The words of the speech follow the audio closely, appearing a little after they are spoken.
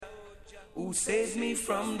who saves me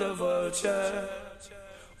from the vulture.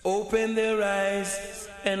 Open their eyes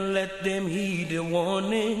and let them heed the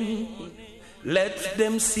warning. Let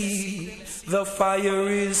them see the fire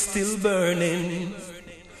is still burning.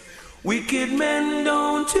 Wicked men,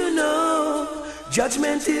 don't you know,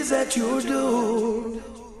 judgment is at your door.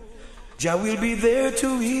 Jah will be there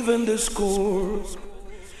to even the score.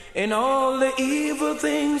 And all the evil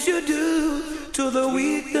things you do to the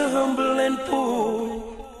weak, the humble and poor.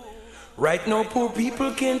 Right now poor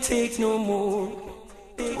people can't take no more.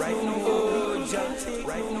 Right now, oh, Jah,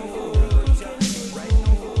 right now, oh, Jah, right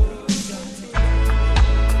now, oh,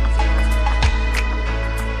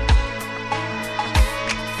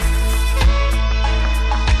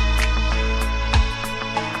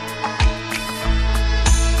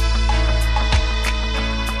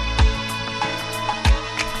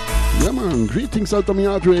 Yeah man, greetings out of my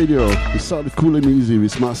Yard Radio. We started cool and easy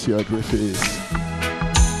with Marcia Griffiths.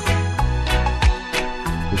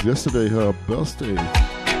 It was yesterday her birthday.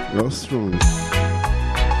 Earth Strong.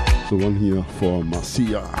 So one here for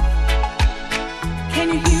Marcia. Can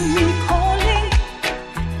you hear me calling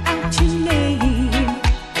out your name?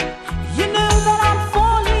 You know that I'm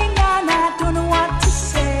falling and I don't know what to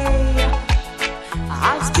say.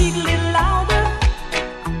 I'll speak a little louder,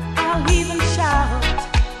 I'll even shout.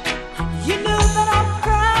 You know that I'm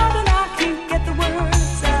proud and I can't get the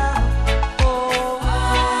words out.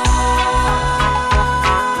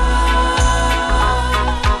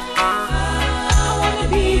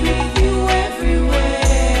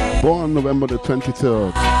 Born November the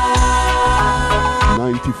 23rd,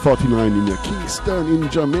 1949 in Kingston in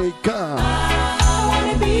Jamaica.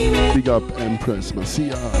 Big up Empress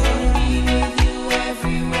Marcia.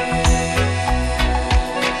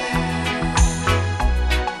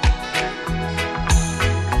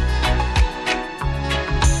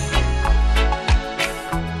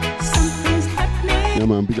 Yeah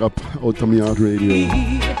man, big up Outta Radio.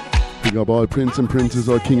 Big up all prince and princess,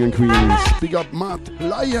 all king and queens. Big up Matt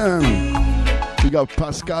Lion. Big up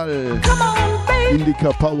Pascal.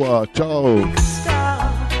 Indica Power. Ciao.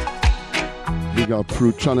 Big up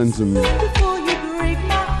Fruit Challenging. Big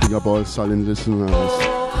up all silent listeners. Big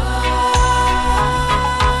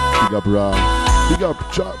up Ra. Big up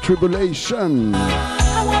Tribulation.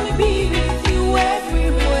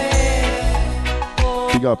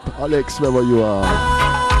 Big up Alex, wherever you are.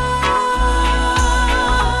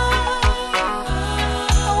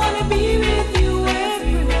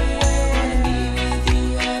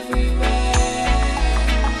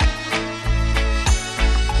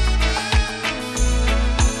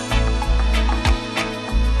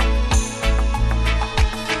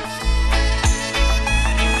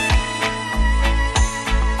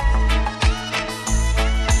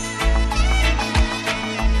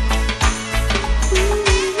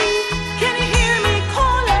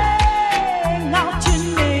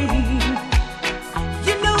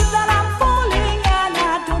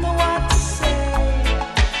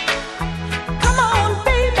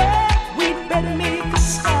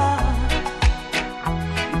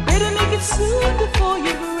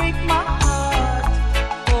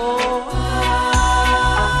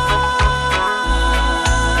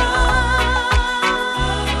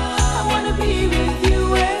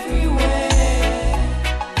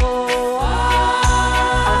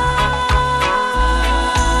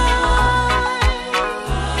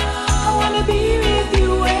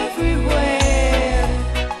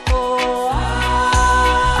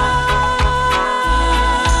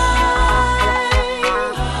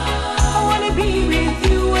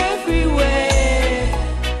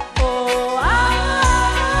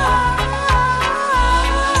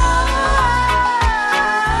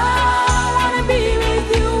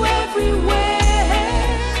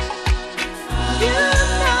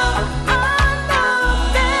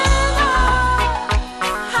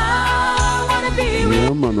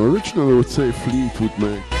 Originally I would say Fleetwood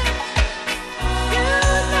Mac.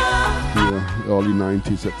 Yeah, early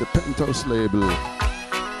 90s at the Penthouse label.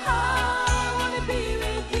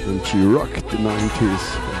 And she rocked the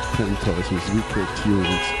 90s at Penthouse with wicked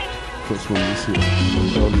tunes. First one this here,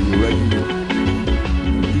 early reggae.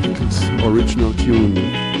 Beatles original tune.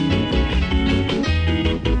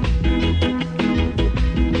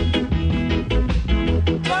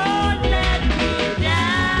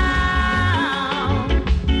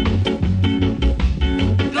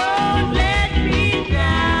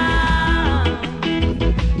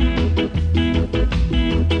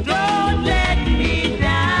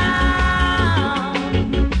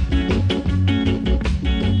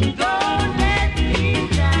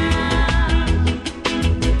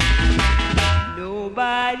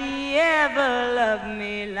 Nobody else.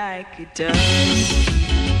 like it does.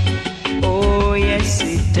 Oh yes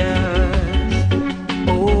it does.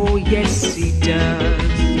 Oh yes it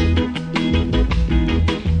does.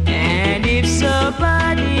 And if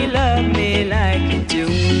somebody love me like it do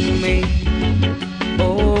me,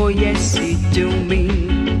 oh yes it do me.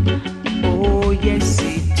 Oh yes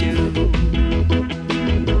it do.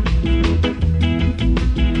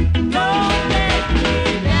 Don't let me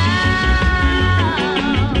down.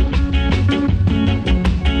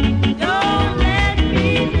 Don't let me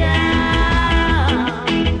down.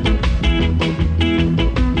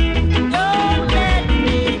 Don't let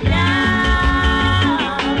me down.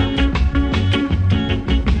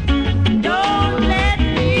 Don't let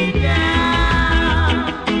me down.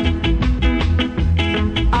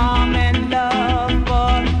 I'm in love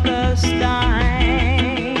for the first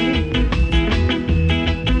time.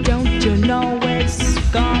 Don't you know it's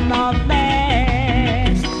gonna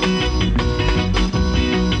last?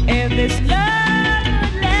 If this love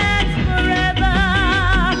would last forever,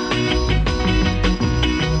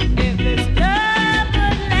 if this love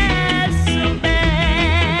would last so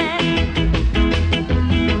bad,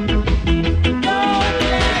 don't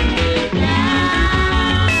let me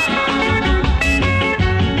down.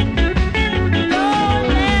 Don't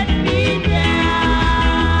let me down.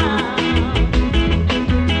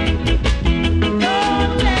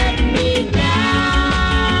 Don't let me down.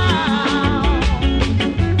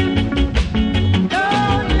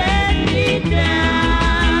 Don't let me down.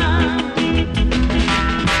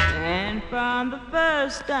 And from the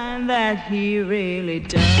first time that he really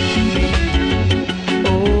dug me,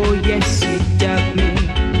 oh yes he dug me.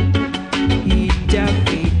 He dug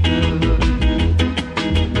me good.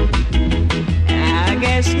 I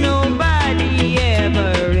guess nobody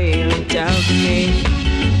ever really dug me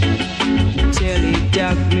till he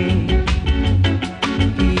dug me.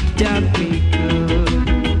 He dug me good.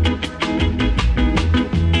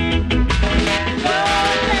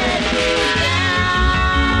 Don't let me down.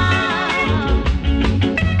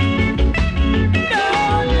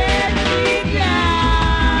 Don't let me down.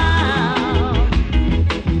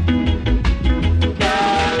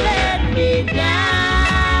 Don't let me down.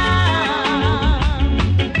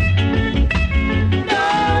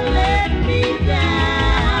 Don't let me down.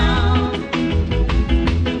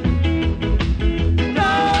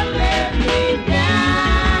 Don't let me down.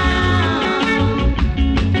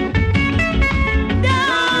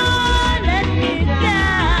 Don't let me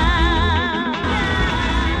down.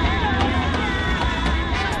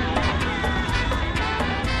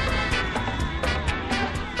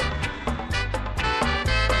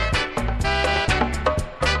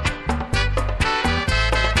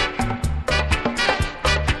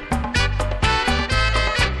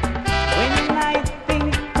 When I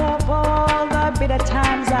think of all the bitter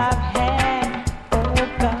times I've had, oh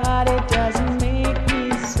God, it doesn't make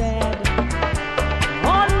me sad.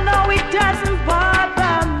 Oh no, it doesn't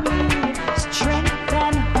bother me. Strength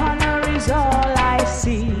and honor is all I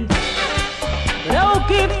see. But oh,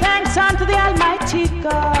 give thanks unto the Almighty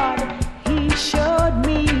God. He showed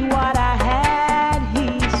me what I had. He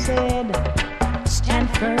said, stand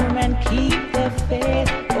firm and keep the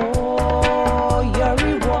faith. Oh, your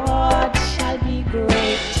reward shall be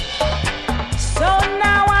great. So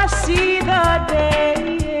now I see the day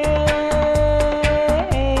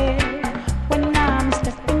when I'm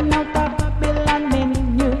stepping out of Babylon in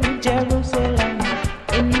New Jerusalem,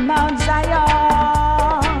 in Mount Zion.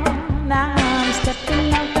 I'm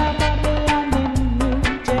stepping out of Babylon in New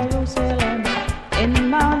Jerusalem,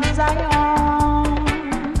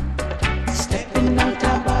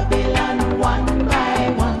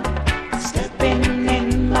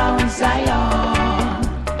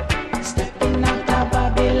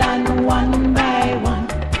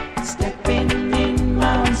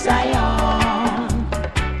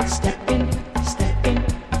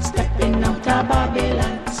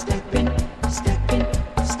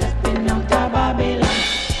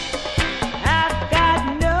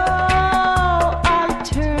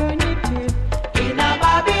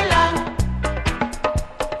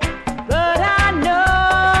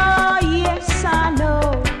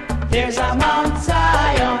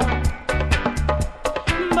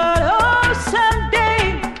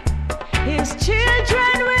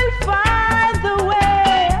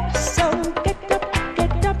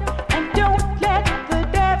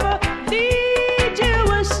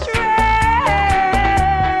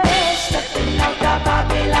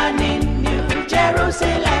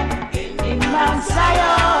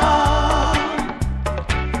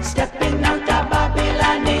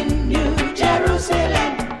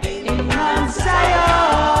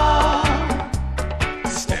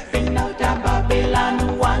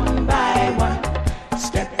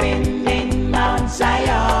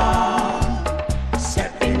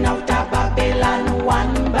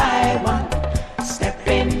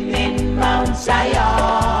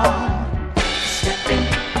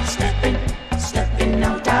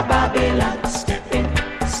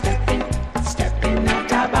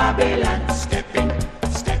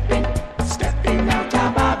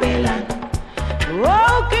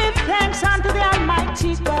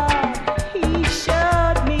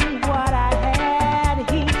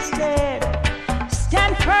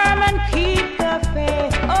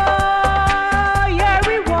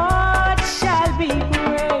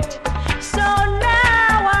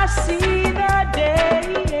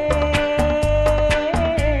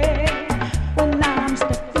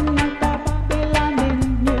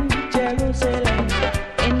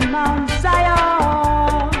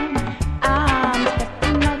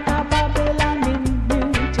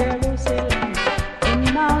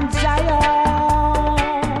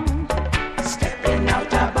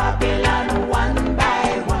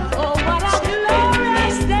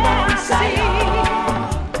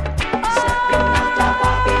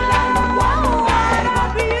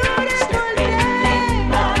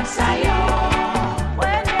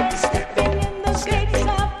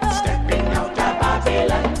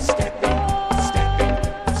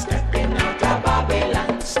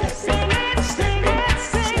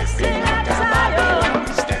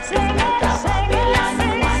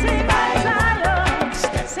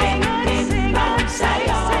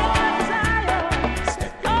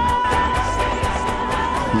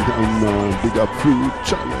 Big up Fruit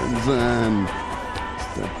Challenge and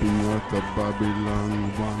stepping out of Babylon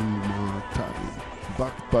one more time.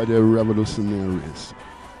 Backed by the Revolutionaries.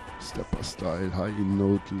 Stepper Style, high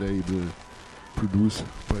note label. Produced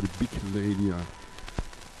by the big lady,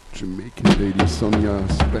 Jamaican lady Sonia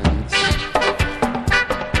Spence.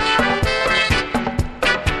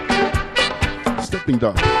 Stepping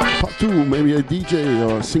down. Part 2, maybe a DJ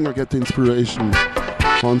or singer get inspiration.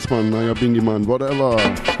 Hansman, Naya Bingiman, whatever.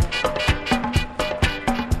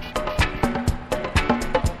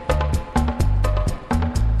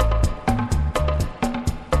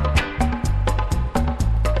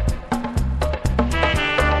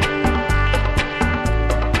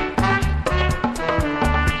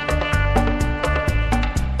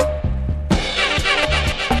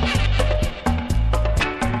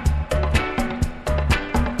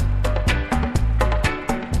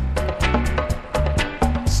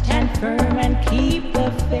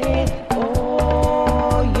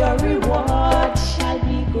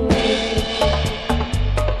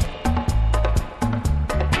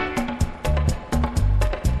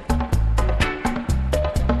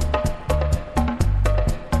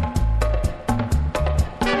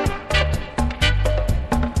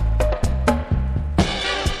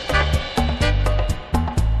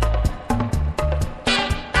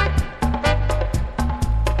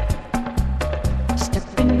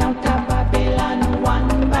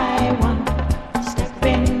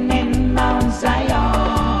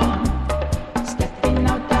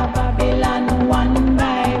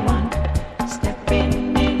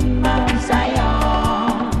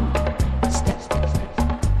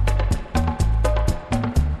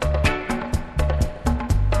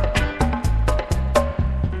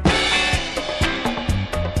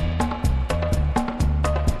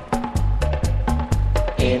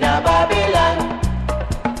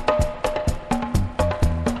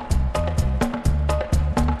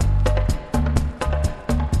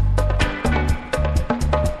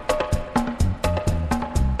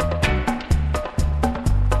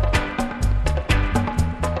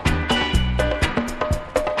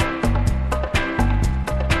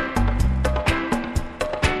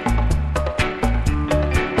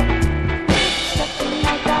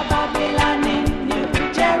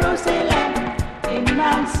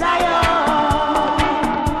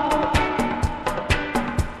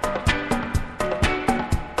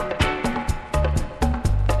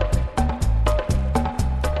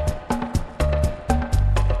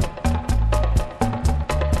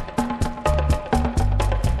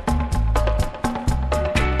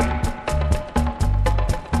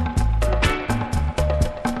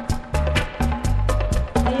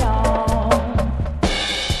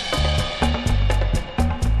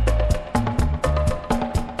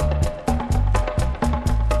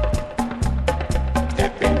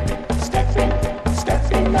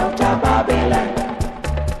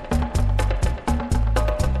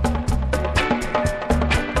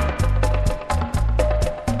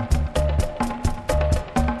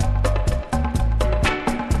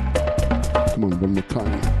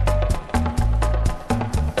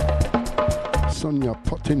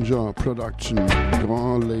 Production,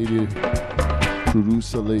 Grand Lady,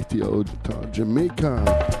 Producer Lady Outta, Jamaica,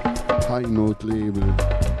 High Note Label.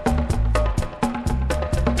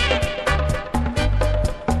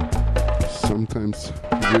 Sometimes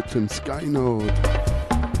written Sky Note.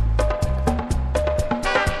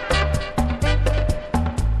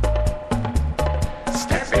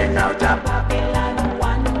 Stepping out of Babylon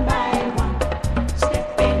one by one,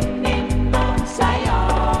 stepping in Mount Zion.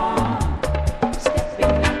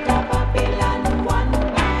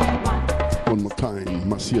 One more time,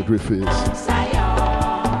 Marcia Griffiths.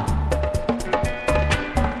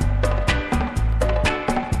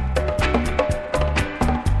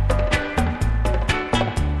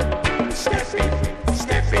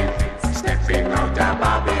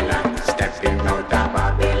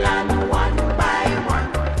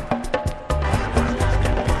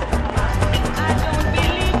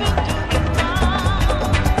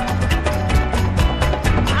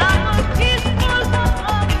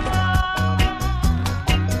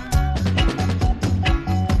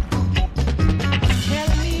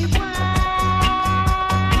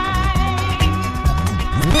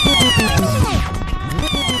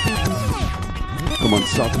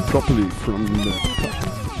 Properly from the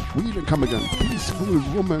top. We will come again. Peaceful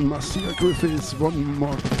Woman, Marcia Griffiths, one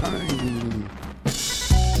more time.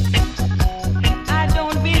 I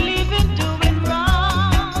don't believe in doing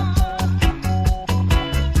wrong.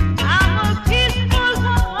 I'm a peaceful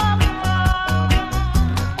woman.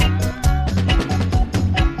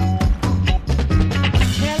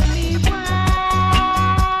 Tell me why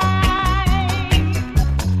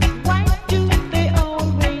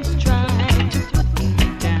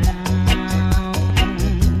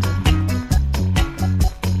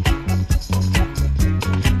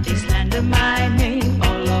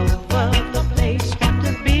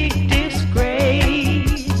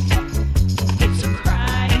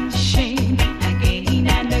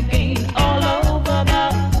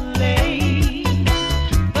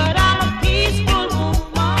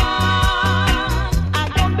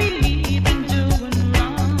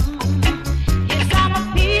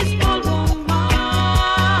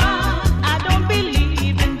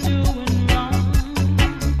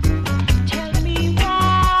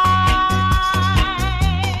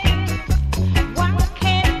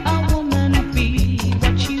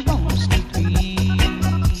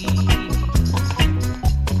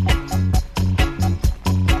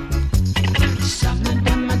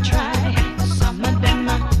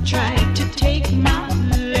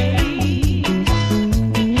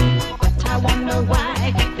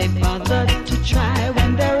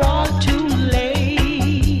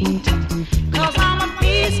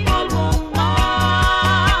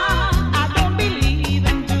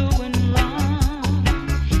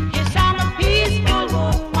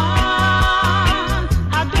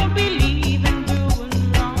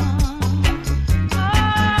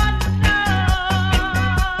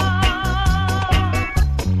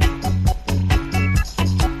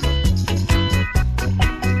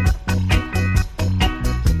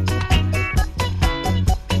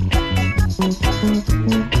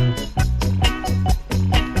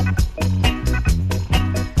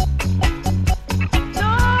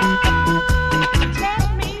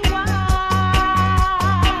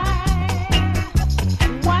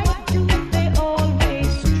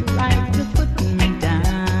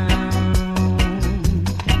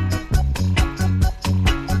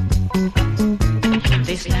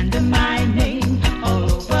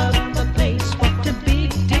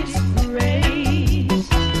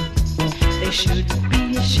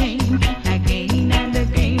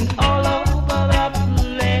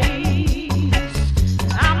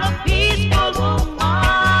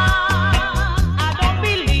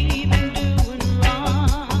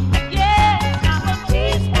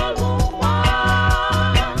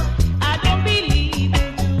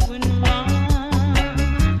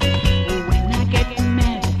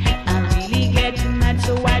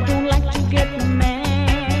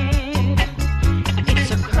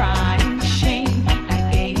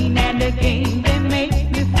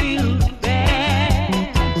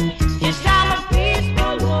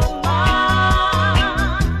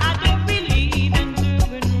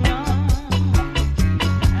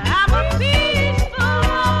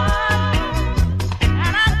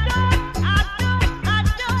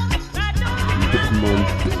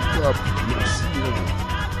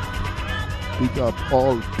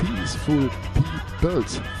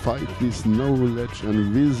Fight with knowledge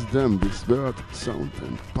and wisdom, with word, sound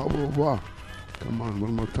and power. Come on,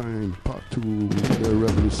 one more time. Part 2, the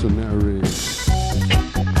revolutionary.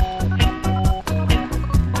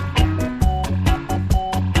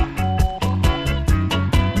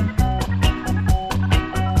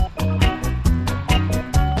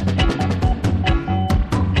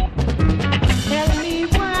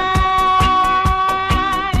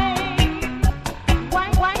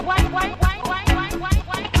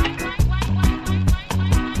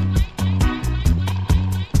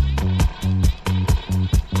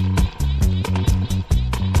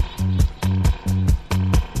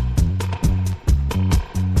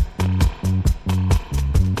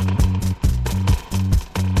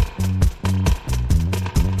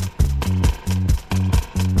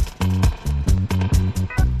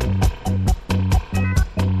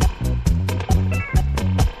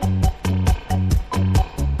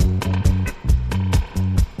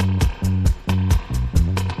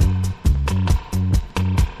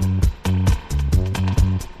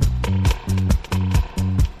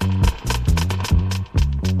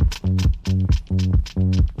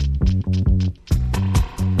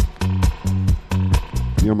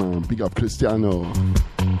 Yeah man, big up Cristiano.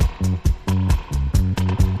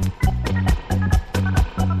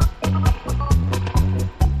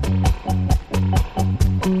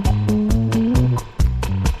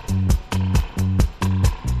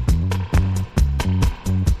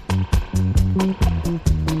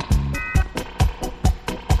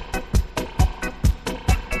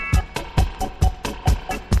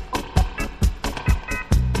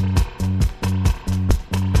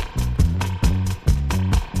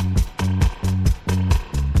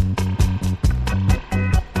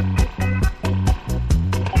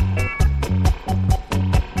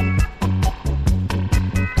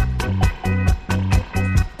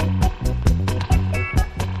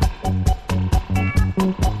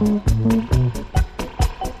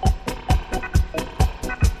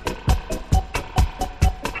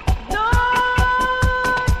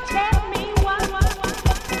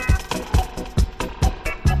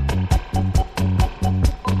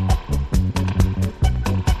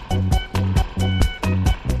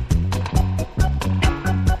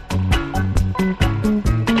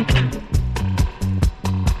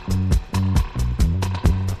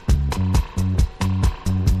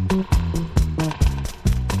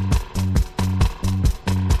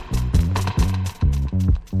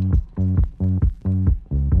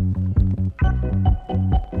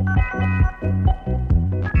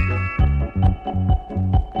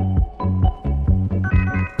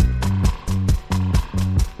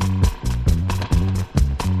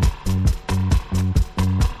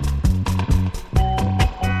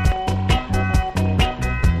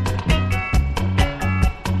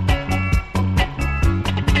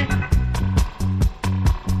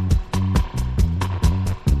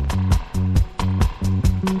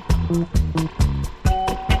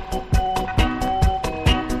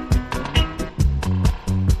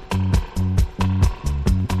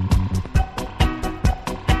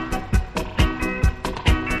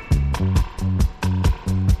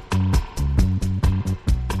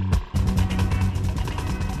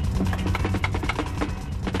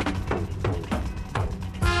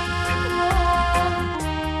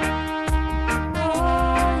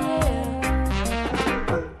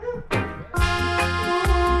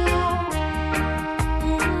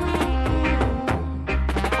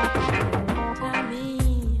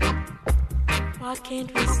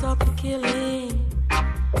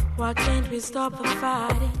 Why can't we stop the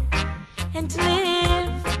fighting and to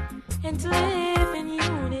live in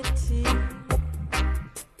unity?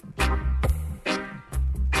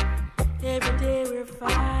 Every day we're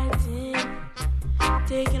fighting,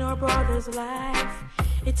 taking our brother's life.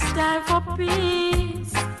 It's time for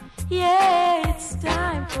peace. Yeah, it's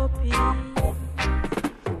time for peace.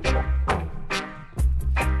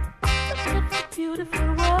 It's a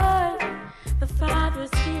beautiful world the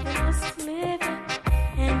Father's given us living,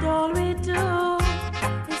 and all we do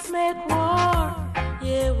is make war.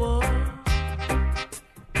 Yeah, war.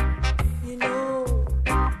 You know,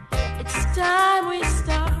 it's time we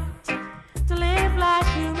start to live like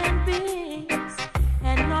human beings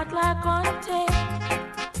and not like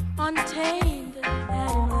untamed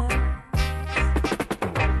animals.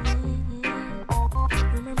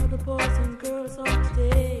 Remember the boys and girls of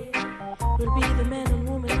today will be the men and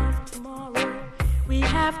women of tomorrow. We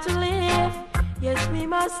have to live, yes we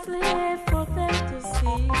must live for them to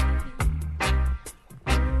see.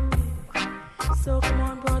 So come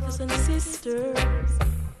on, brothers and sisters,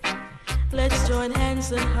 let's join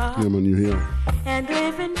hands and hearts. Yeah, man, you here? And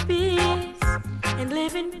live in peace, and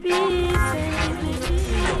live in peace, and live in peace.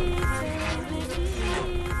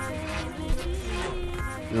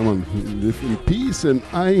 Yeah, man, live in peace and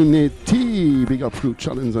eine tea. Big up Fruit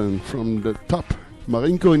Challenge and from the top.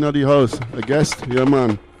 Marinko in the house, a guest. Yeah,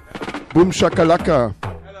 man. Boom shakalaka.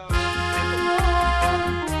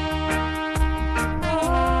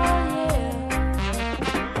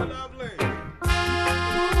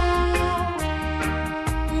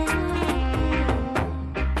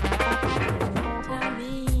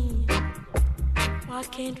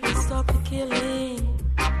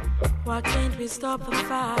 Stop the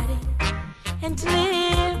fighting and to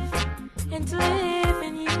live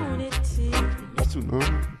in unity.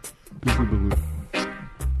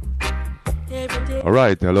 All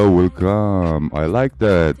right, hello, welcome. I like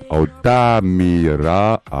that. Outta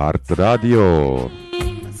Mira Art Radio.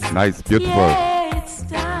 Nice, beautiful.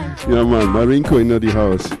 Yeah, man, Marinko in the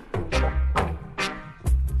house.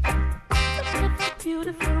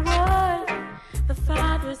 Beautiful world, the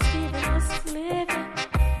Father's given us living.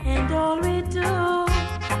 And all we do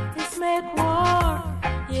is make war,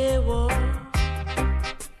 yeah, war.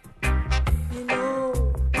 You know,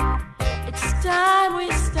 it's time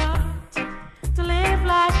we start to live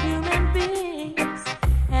like human beings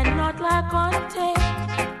and not like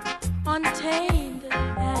untamed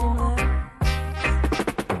animals.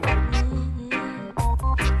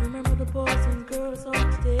 Remember the boys and girls of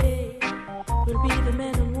today will be the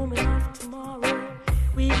men and women of tomorrow.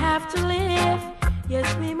 We have to live.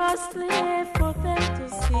 Yes, we must live for them to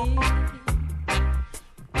see.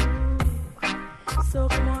 So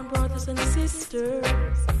come on, brothers and sisters,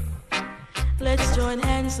 let's join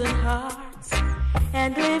hands and hearts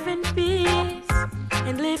and live in peace,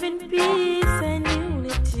 and live in peace and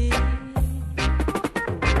unity.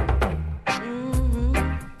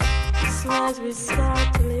 So as we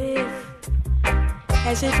start to live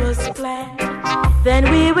as it was planned, then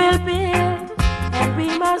we will build. And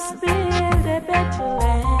we must build a better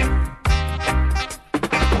land.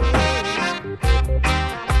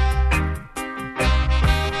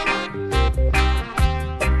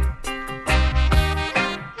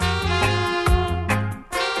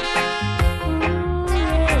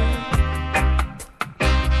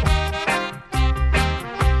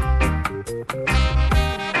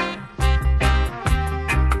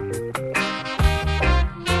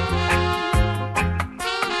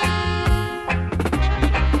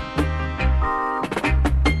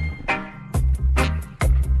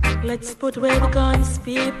 Let's put away the guns,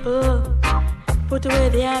 people. Put away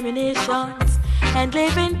the ammunitions and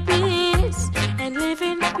live in peace, and live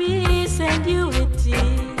in peace and unity.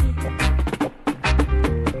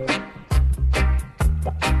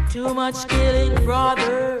 Too much killing,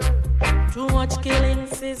 brother. Too much killing,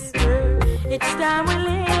 sister. It's time we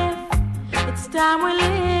live. It's time we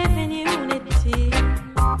live in unity.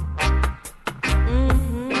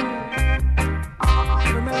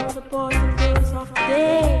 Remember the boys and girls of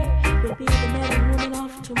today will be the men and women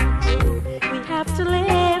of tomorrow. We have to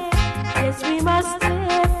live, yes we must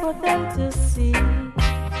live for them to see.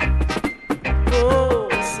 Oh,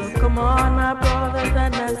 so come on my brothers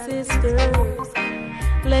and my sisters,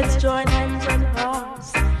 let's join hands and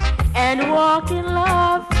hearts and walk in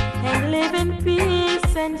love and live in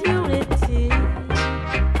peace and unity.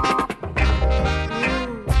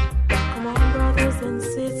 Come on brothers and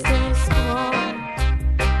sisters, come on,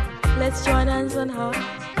 let's join hands and hearts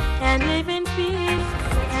and live in peace,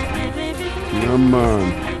 and live in peace. Yeah,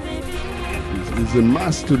 man. It's It's a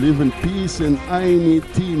must to live in peace, and I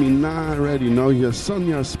need team in now ready. Now here's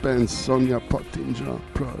Sonia Spence, Sonia Pottinger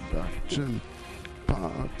production.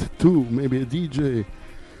 Part 2, maybe a DJ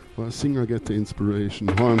or a singer get the inspiration.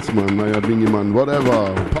 Hornsman, Naya Bingeman,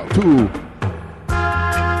 whatever. Part 2.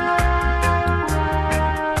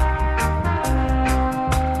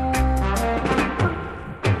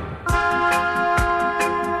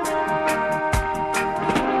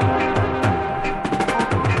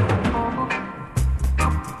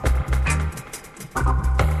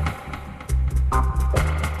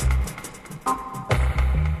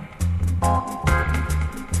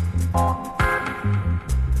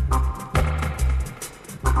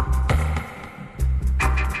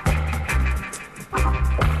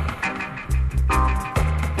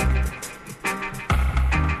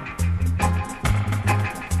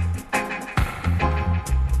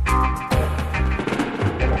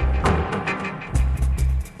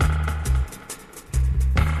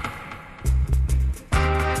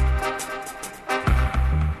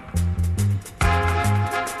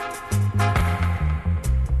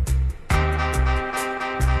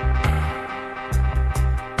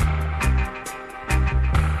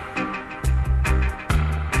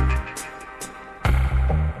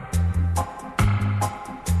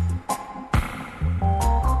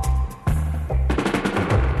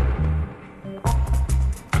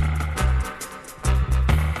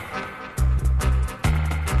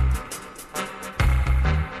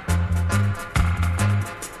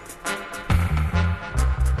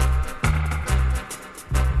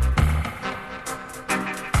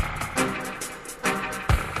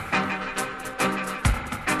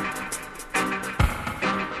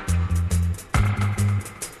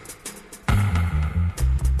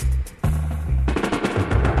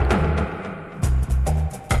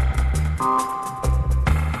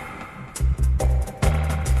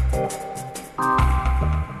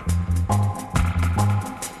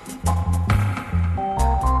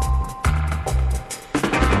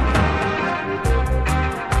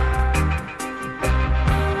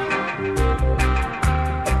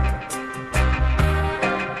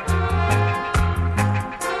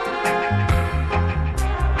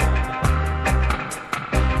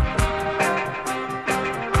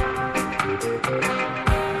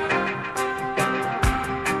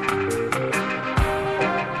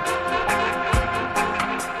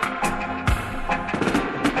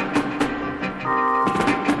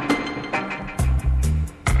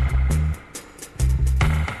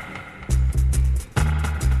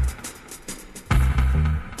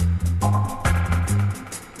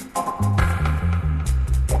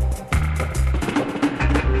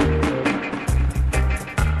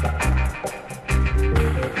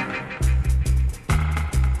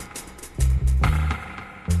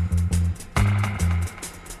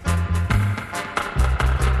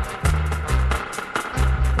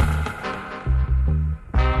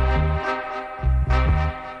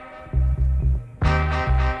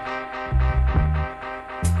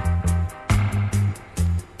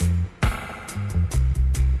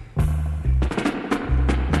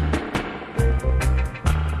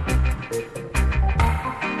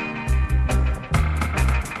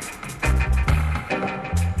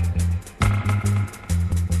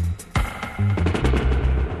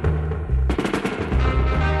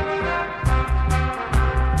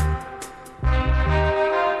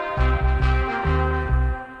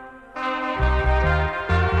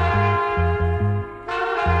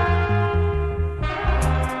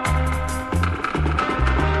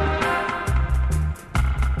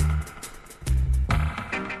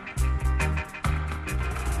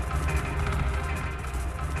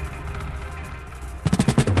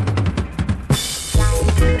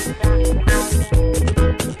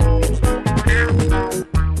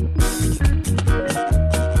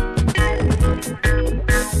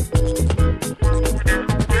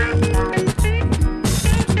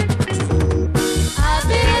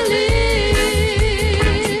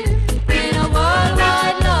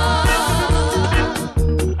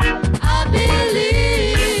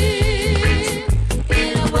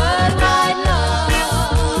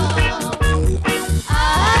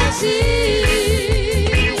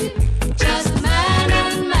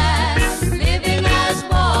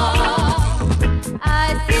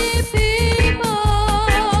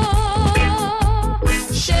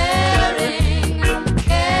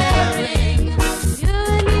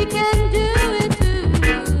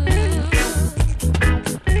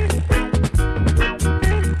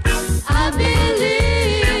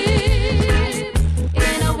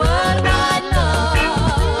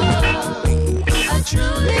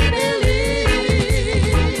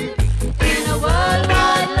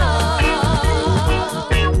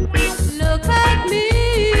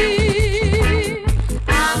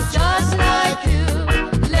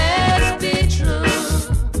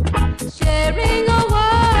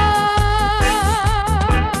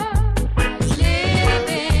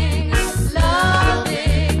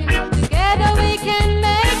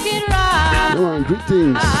 man,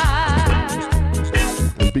 greetings.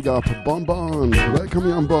 And big up Bon Bon, welcome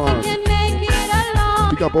you on board.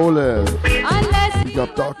 Big up Ole, big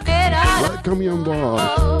up Doc, welcome you on board.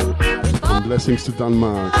 And blessings to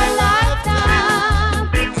Denmark.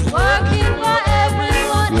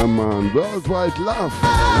 Yeah man, worldwide love,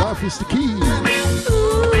 love is the key.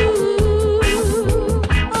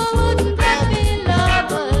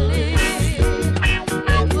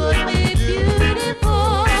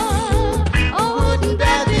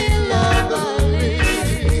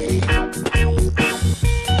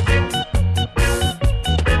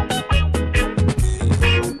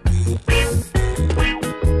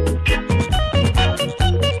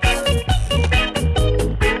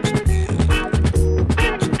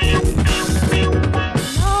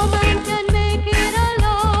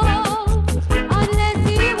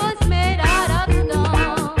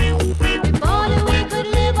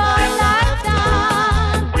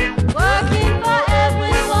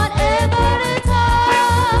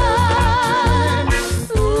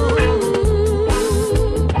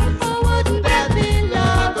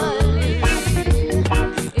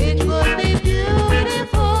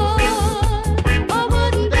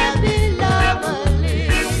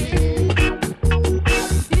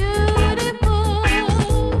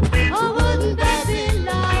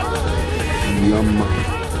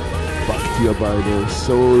 By the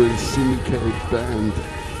Soul Syndicate Band.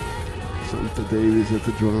 Santa Davis at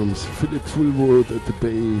the drums, Philip Fullwood at the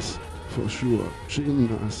bass, for sure.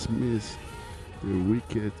 Gina Smith, the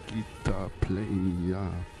wicked guitar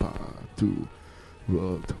player, part 2,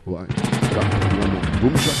 worldwide.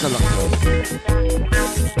 Boom shakalaka.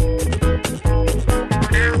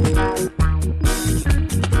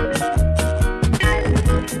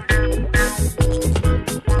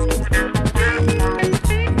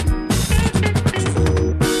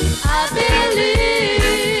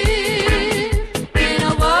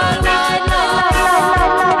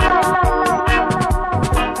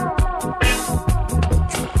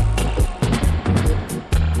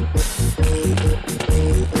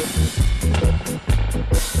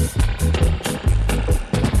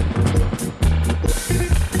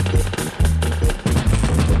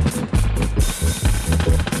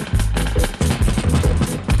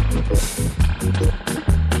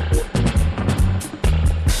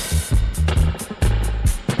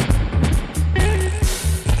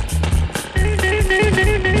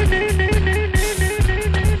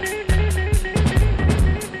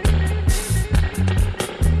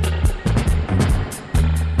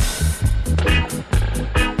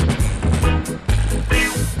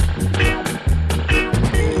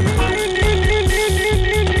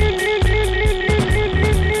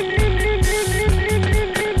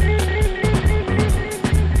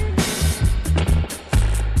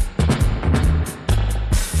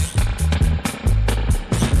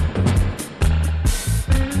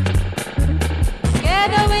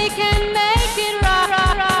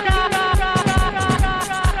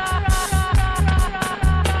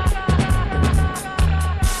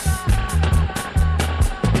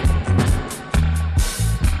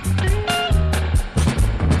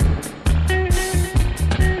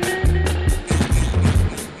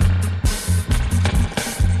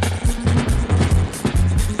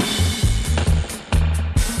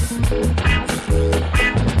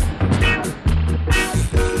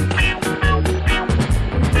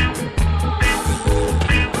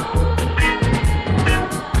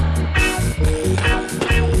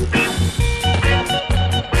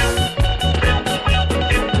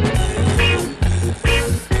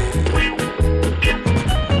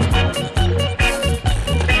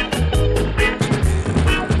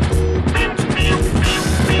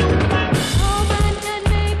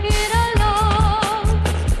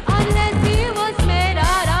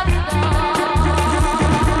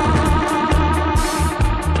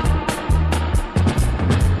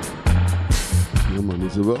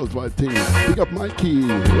 Worldwide thing. Big up Mikey,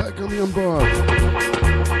 welcome on board.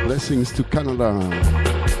 Blessings to Canada.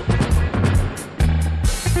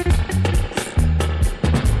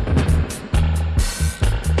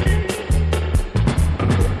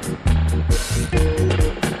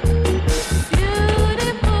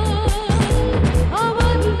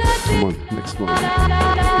 Come on, next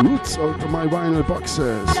one. Roots out of my vinyl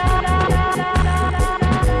boxes.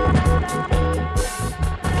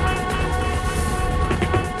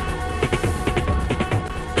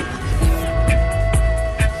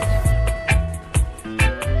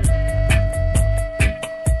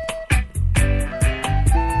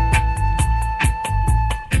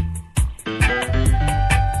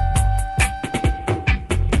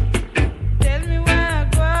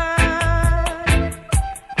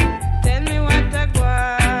 Tell me what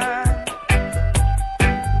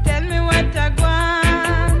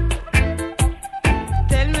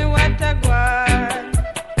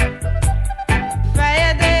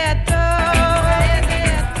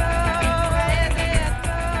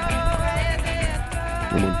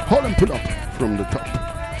Hold and pull up from the top.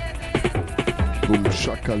 Boom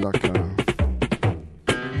shakalaka.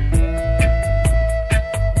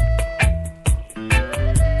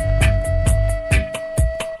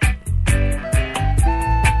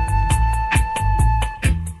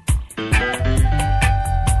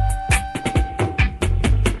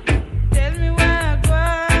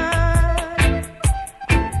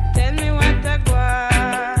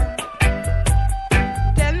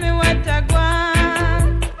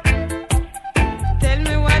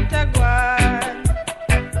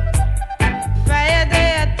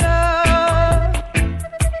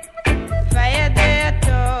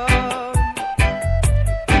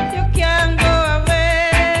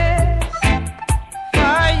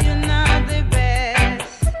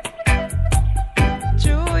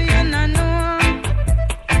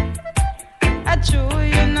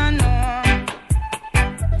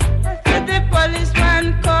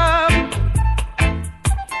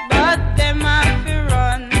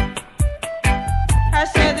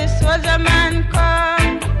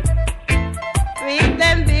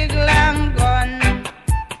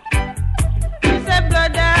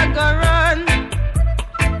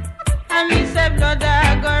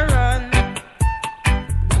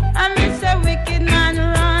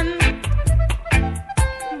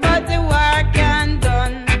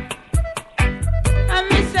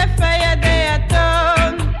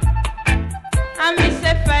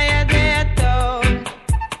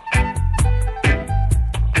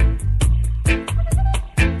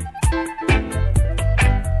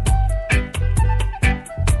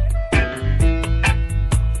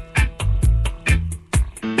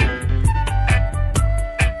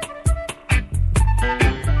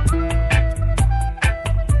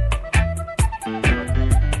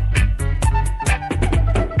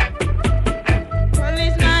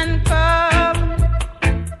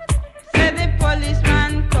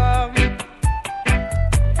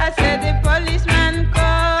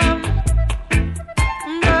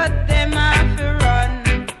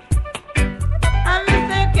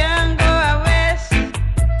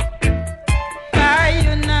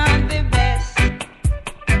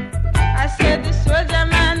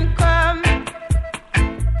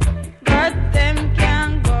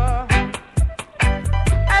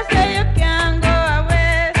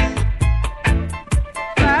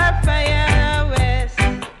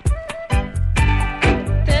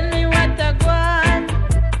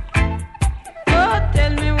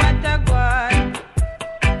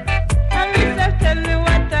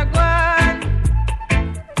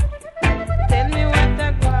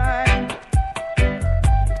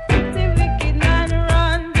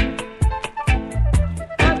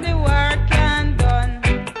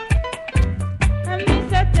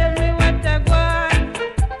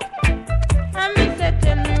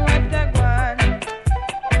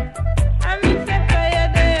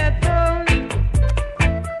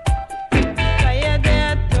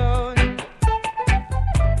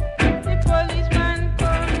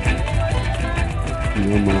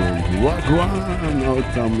 Wagwan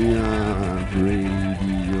Outta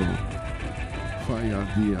Radio. Fire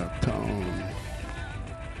Dear Town.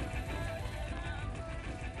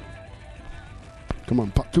 Come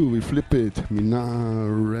on, part 2, we flip it. Me now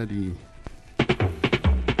ready.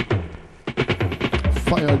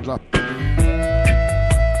 Fire drop.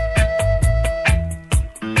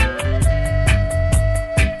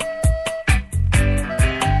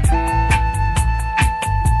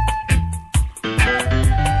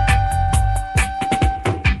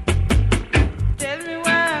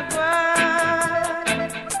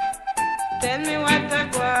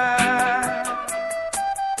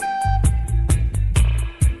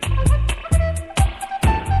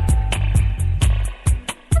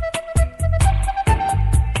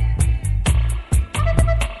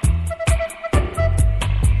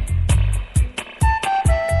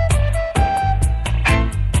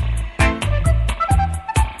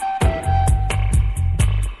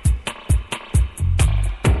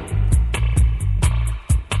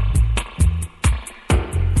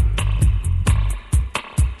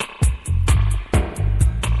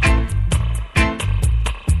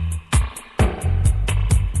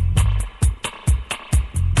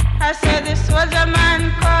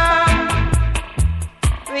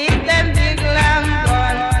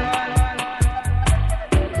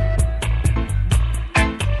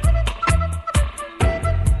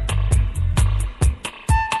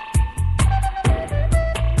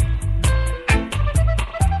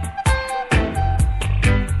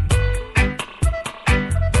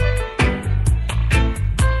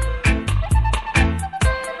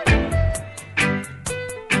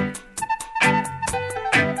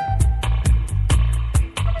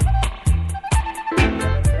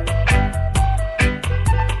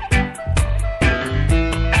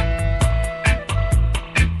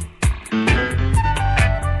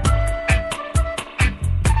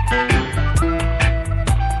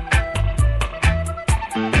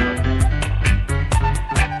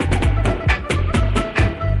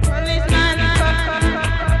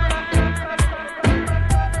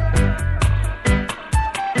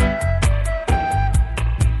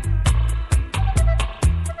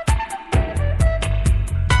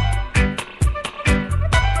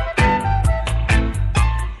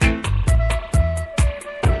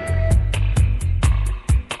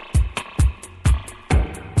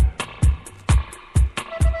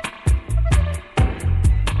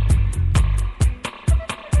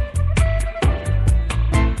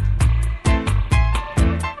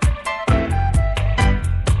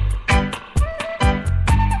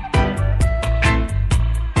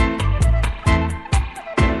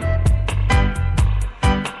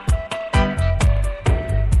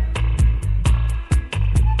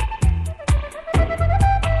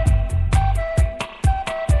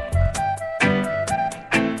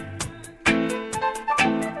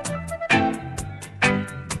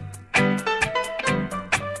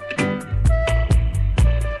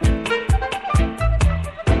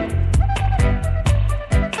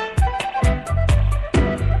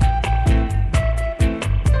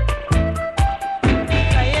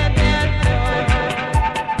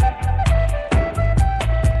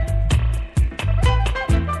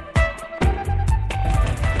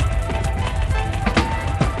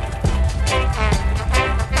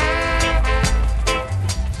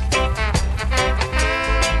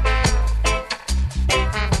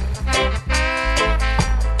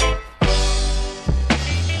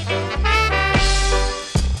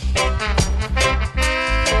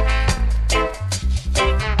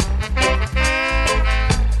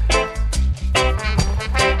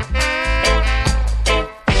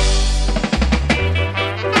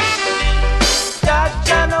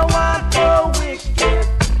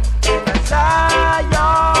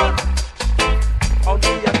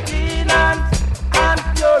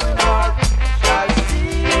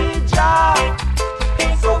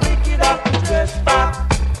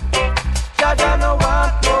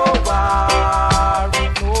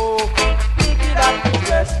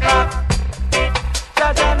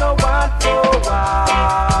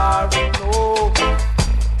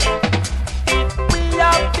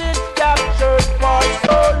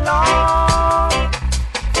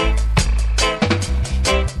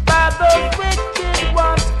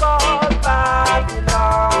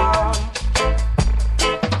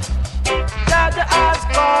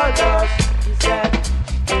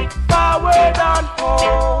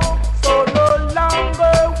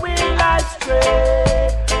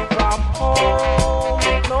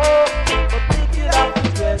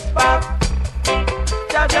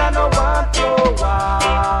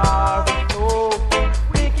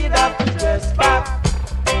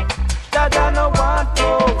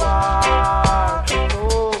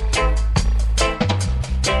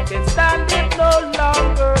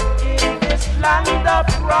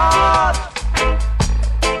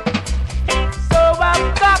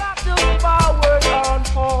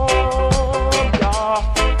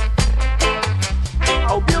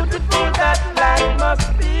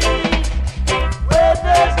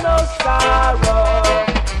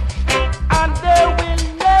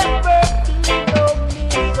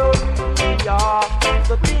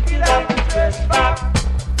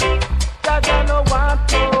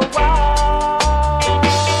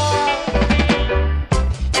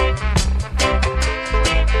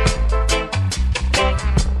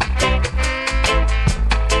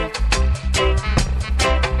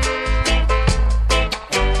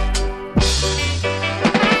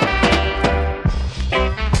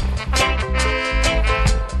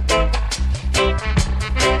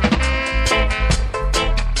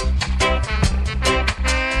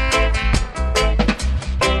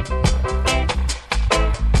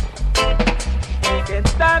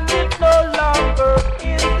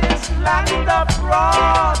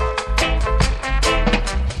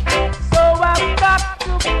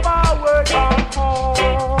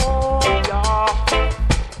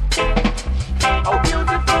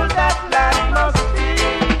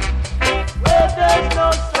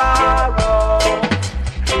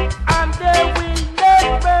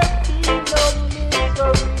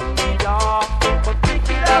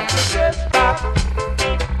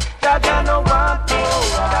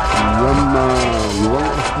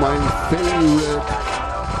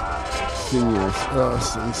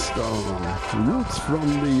 Earth and Star. Roots from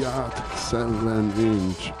the yard,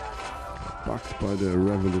 7-inch. Backed by the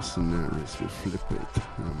revolutionaries, we flip it.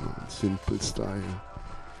 Simple style.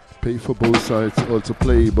 Pay for both sides, also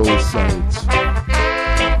play both sides.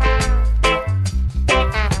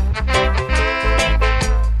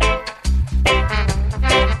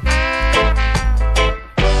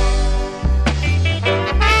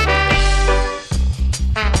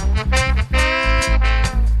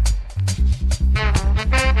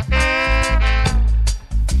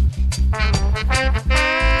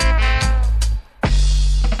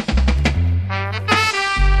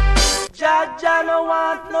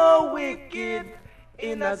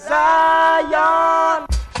 In a Zion,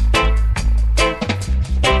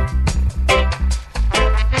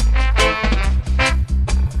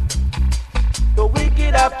 the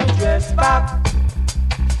wicked have to dress back.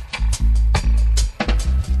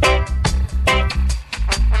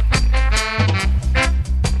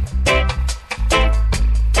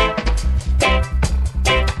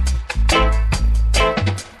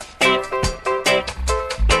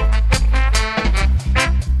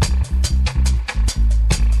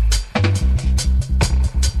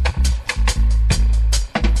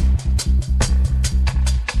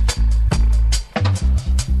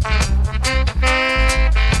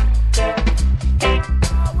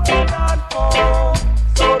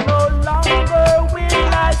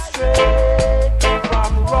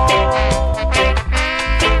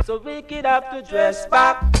 Dress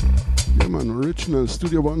back. Yeah man, original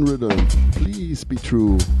Studio One rhythm. Please be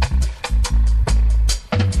true.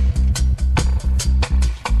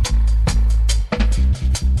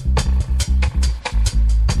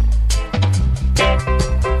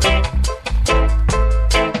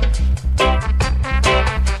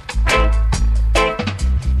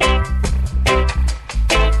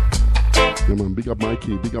 Yeah man, big up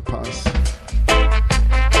Mikey, big up Pass.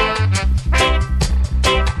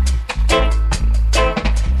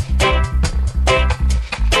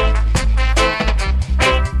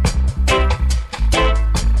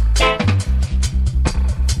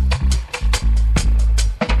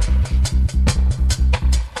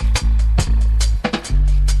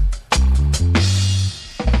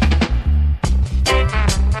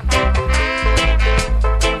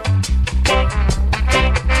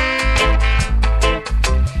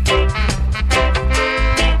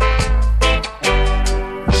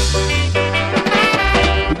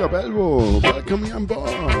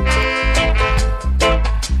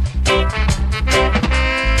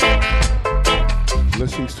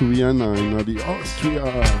 Vienna in the Austria.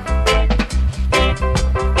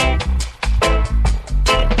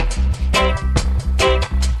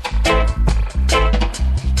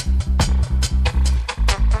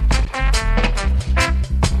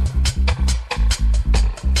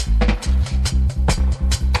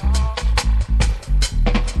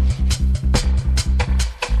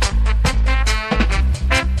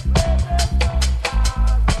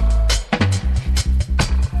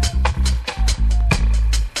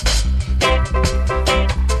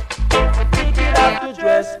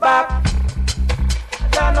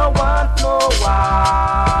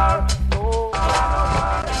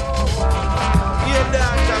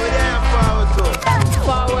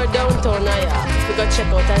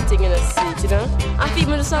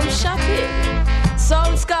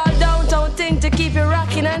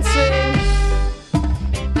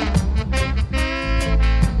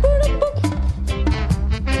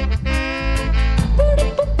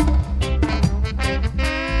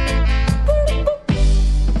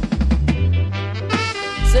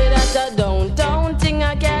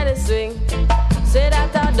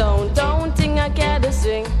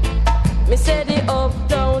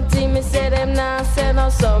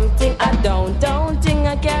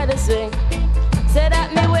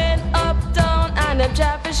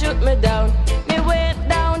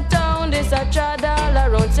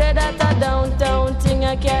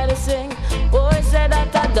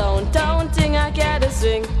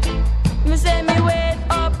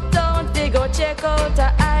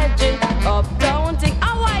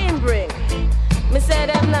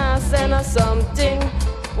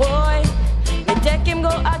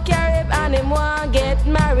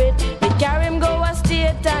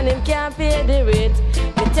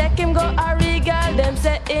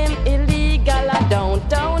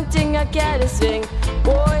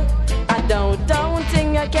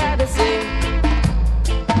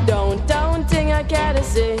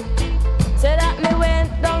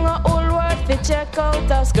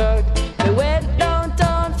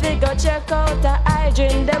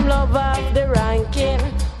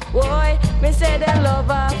 Me say them love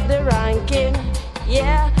off the ranking.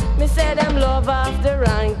 Yeah, me say them them love off the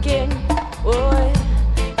ranking. Boy,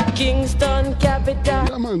 Kingston capital.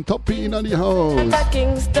 Yeah, man, top in the house.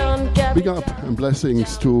 Kingston capital. Big up and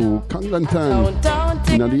blessings to Conglanton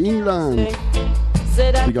in the England.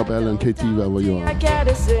 Big up Ellen, KT, wherever you are.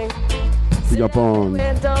 Big up on.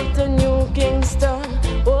 Went up to New Kingston.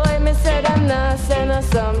 Boy, me said I'm not saying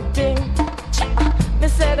something. Me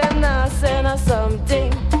said I'm not saying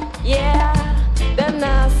something. Yeah, them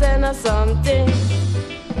not saying something.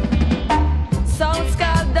 Sounds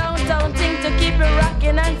called downtown thing to keep it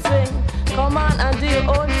rocking and swing. Come on and do your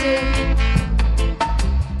own thing.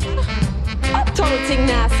 Uptown thing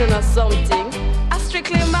not saying something. A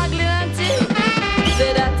strictly Magdalene thing.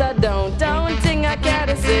 Say that a downtown thing I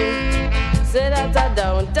gotta sing. Say that a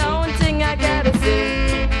downtown thing I gotta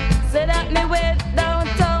sing. Say that me wait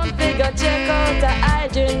downtown figure check out the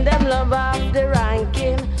hygiene. Them love off the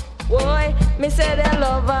ranking. Boy, me say them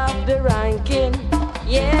love off the ranking.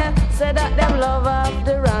 Yeah, say that them love off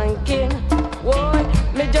the ranking. Boy,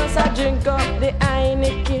 me just a drink up the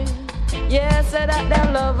Heineken. Yeah, say that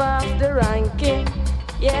them love off the ranking.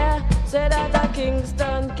 Yeah, say that a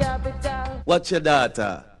Kingston capital. Watch your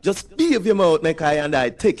daughter. Just behave your mouth, make I and I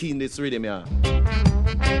take in this rhythm, yeah.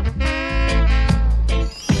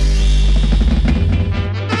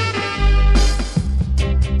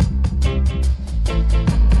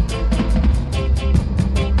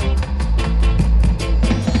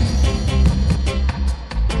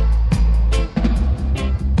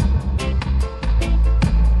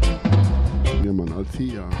 Yeah, man,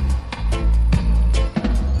 Althea.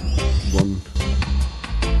 One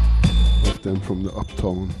of them from the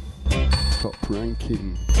Uptown top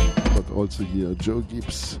ranking, but also here Joe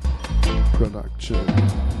Gibbs production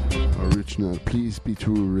original Please Be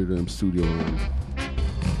True Rhythm Studio.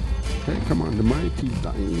 Hey, come on, the mighty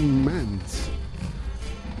Diamonds.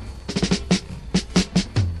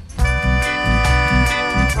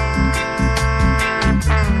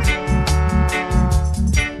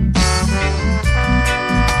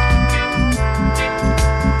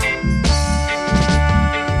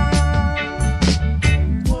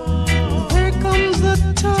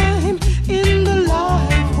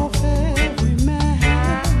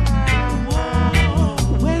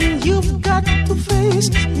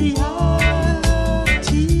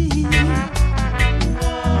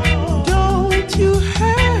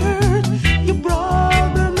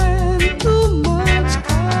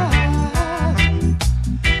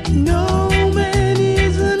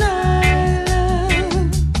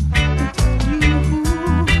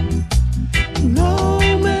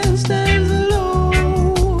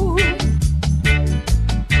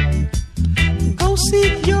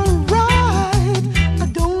 Seek your right. I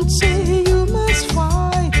don't say you must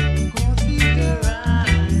fight.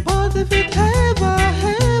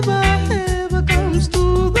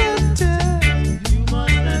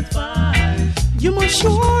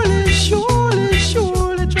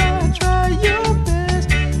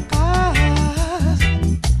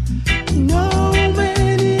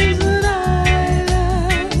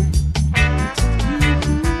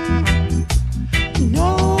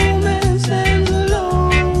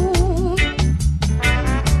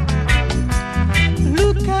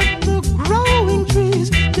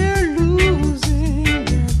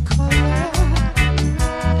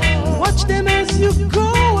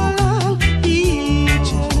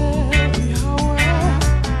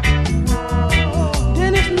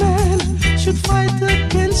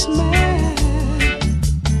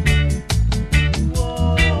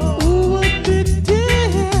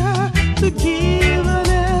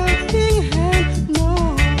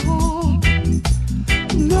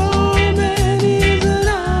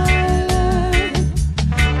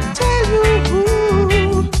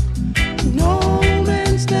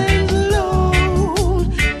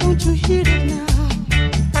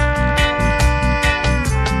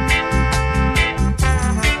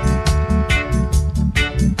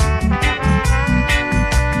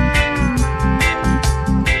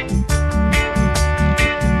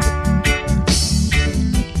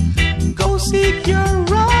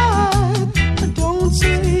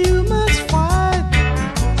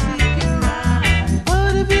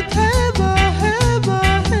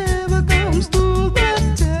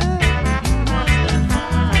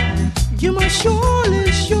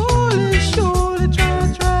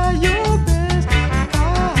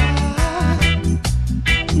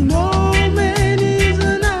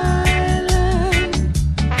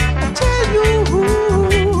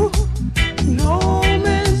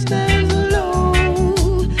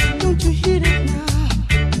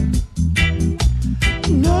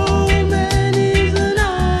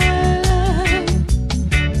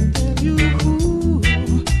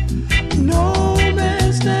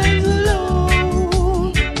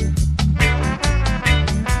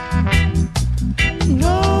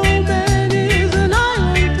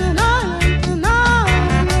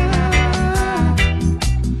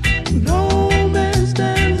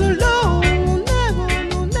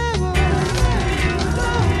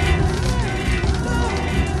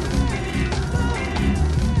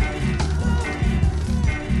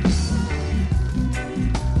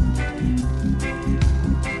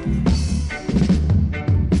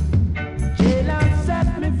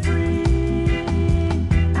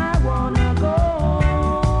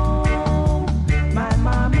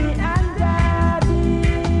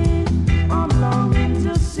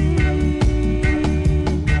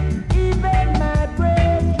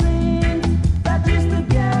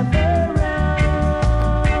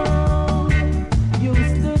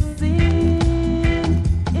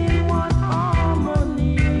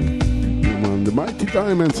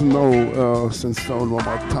 assignments now, since down one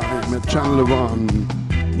more time at Channel 1.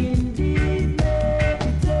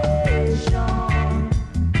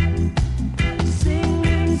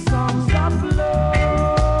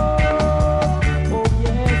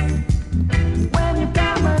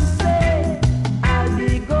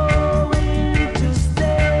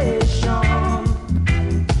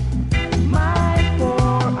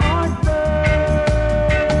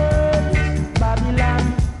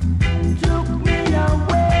 Took me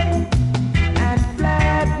away and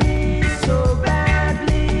fled me so bad.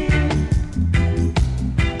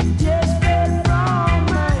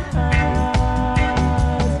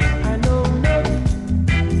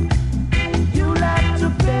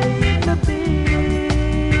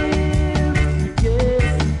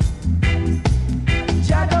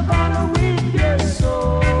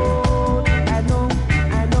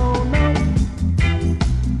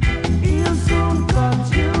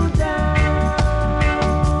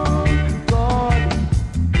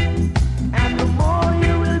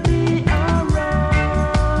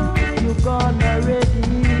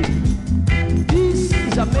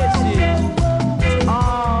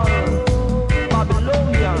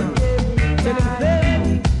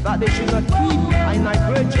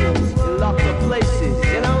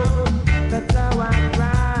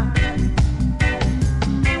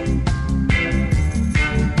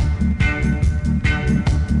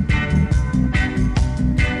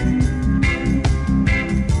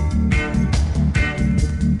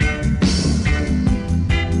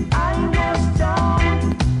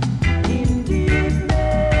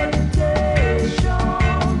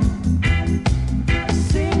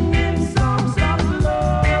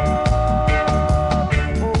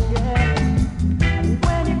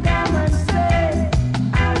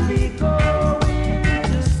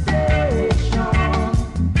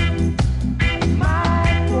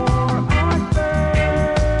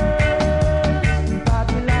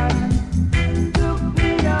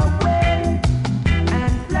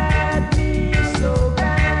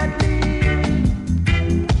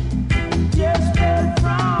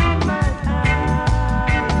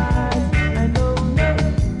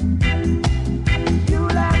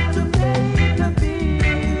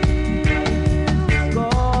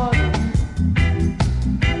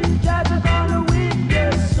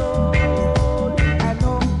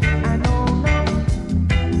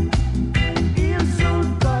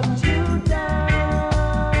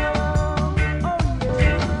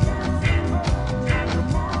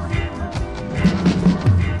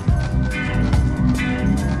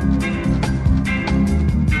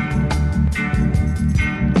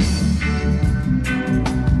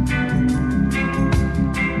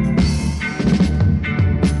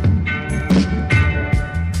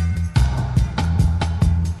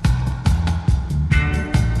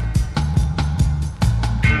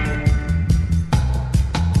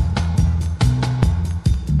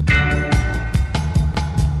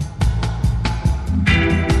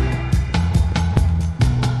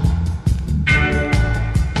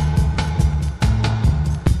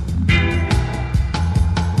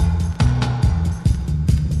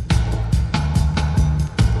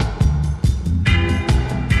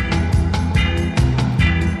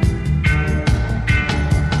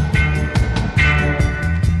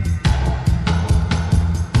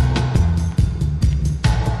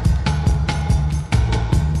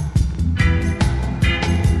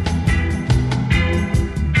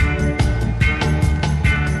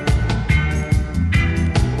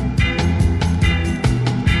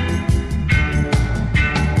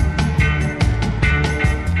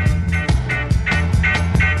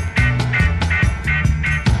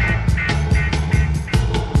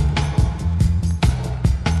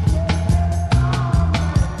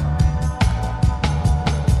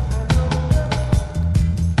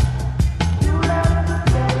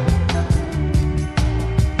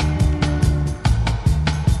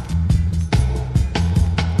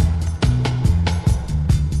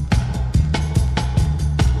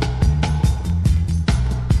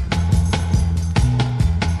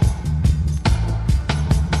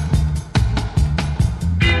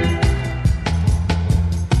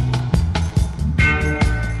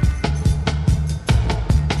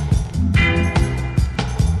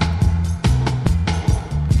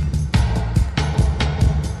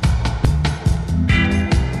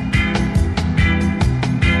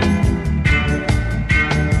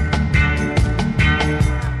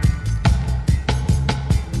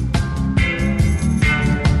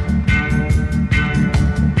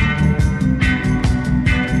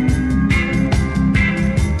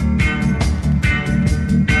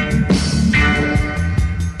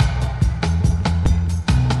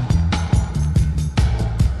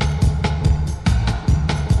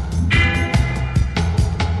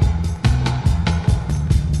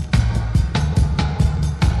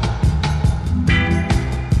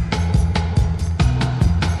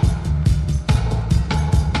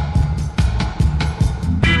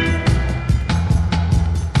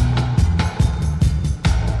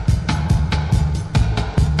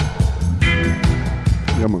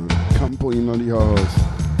 in the house.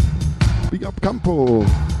 Big up Campo.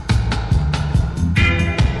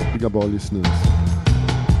 Big up all listeners.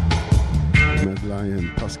 Mad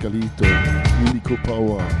Lion, Pascalito, Indico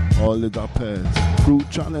Power, all the Dappets, Fruit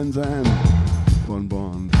Challenge and Bon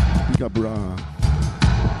Bon. Big up Ra.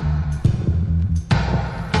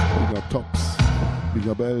 Big up Tops. Big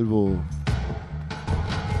up Elvo.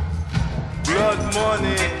 Blood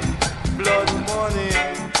money, blood money,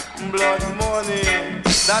 blood money.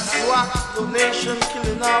 That's what the nation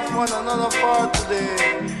killing off one another for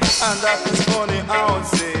today. And that is money out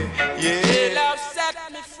say, yeah. Love set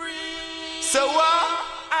me free. So what?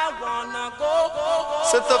 I wanna go.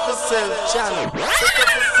 Set up a self channel. Set up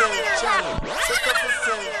a self channel. Set up a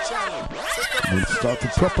self channel. We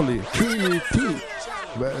started properly. Trinity.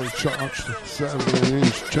 Well charged.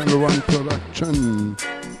 7-inch Channel 1 production.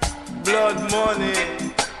 Blood money,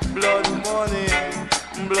 blood money,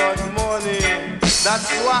 blood money.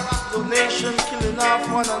 That's what the nation killing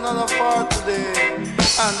off one another for today.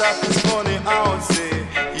 And that is money out say,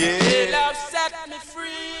 yeah. Love set me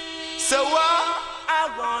free. So what? I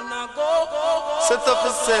wanna go. Set up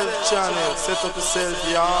a self channel, set up a self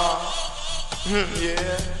yard.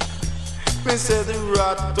 Yeah. Me say the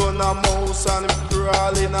rat on a mouse and him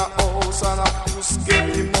crawl in a house and a puss get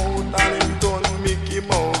him out and him done Mickey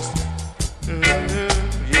Mouse. Yeah.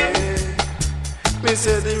 Me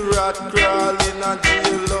say the rat crawl in a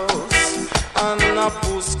jailhouse and a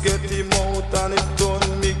puss get him out and him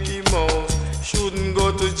done Mickey Mouse. Shouldn't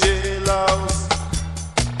go to jailhouse.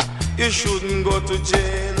 You shouldn't go to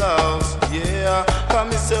jailhouse. Yeah. Cause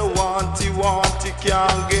me say want it,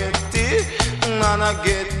 can't get it. And I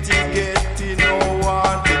get it, no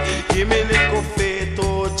want it. Give me little faith,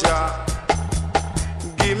 oh Jah.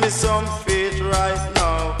 Give me some faith right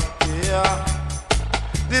now, yeah.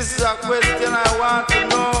 This is a question I want to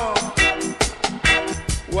know.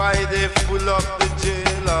 Why they full up the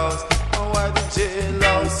jailhouse? And why the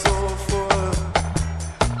jailhouse so full?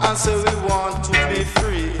 And say we want to be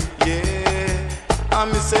free, yeah.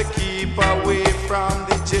 And me say keep away from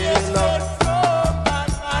the jailhouse.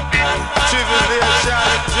 Tribulation,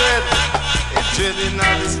 it dreading of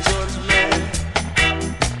his judgment.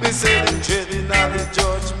 Me say them dreading of his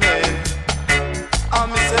judgment. And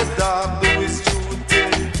me say dog do his duty.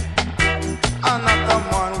 And not a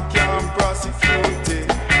man can prosecute it.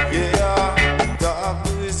 Yeah, dog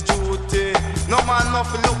do his duty. No man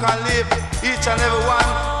nothing look and live. Each and every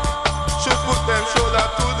one should put them shoulder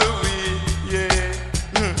to the wheel. Yeah.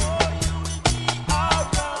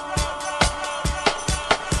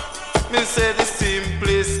 Me say the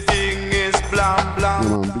simplest thing is blam blam. Yeah,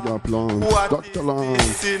 man, big up Lance, Dr.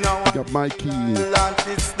 Lance, big up Mikey,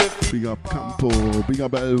 big up Campo, big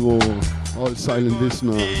up Elvo, all silent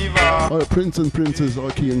listener, all the prince and princess,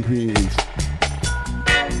 all king and queens.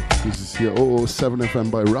 This is here 007 FM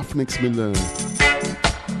by Ruffneck Smille.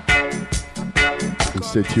 And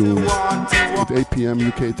stay tuned. At 8 p.m.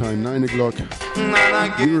 UK time, 9 o'clock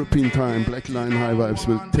European time, Black Line High Vibes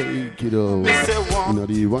will take it over. You know,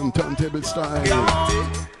 the one turntable style.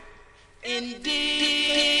 Indeed.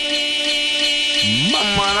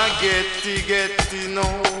 Man, I get it, no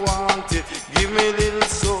want it. Give me a little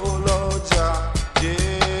soul, oh Jah.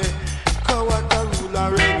 Yeah. Cause what a rule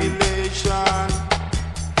and regulation.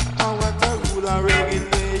 And what a rule and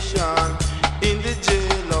regulation. In the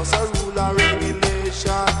jailhouse, a rule and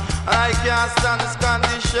regulation. I can't stand this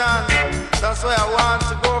condition. That's why I want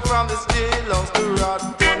to go from this jailhouse. The rat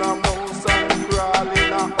turn a mouse and the crawl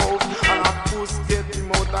in a house. And a puss get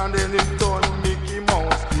him out and then him turn Mickey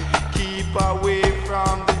Mouse. Keep away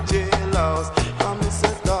from the jailhouse. And me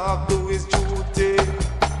say dog do his duty.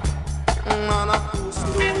 And a puss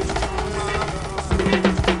do his duty.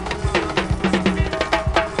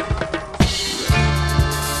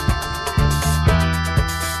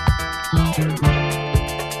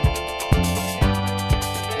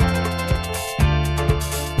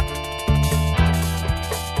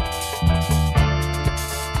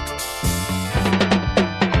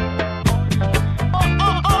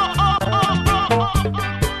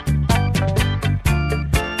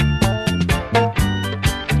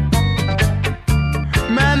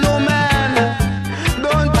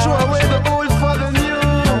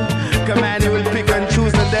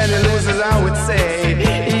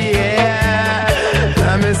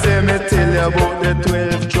 About the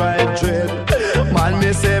 12 tribe dread. Man,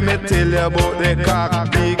 me say me tell you about the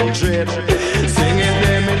cock big dread. Sing it,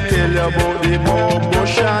 let me tell you about the bobo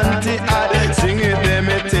shanty. Sing it, let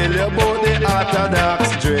me tell you about the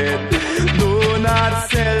orthodox dread. Do not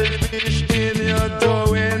selfish in your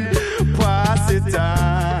doing, pass it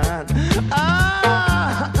on.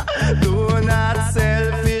 Do not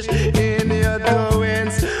selfish in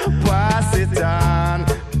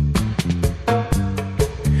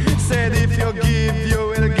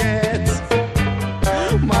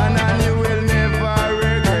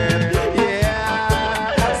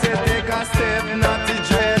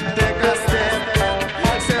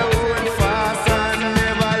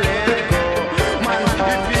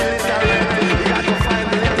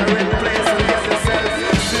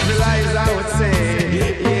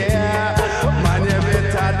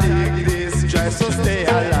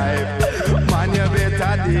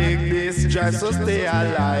jar so stay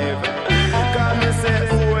alive. Cause me say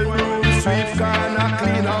old broom sweep corner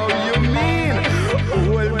clean. How you mean?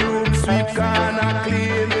 Old broom sweep corner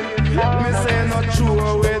clean. Me say not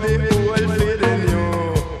true where the old feeding you.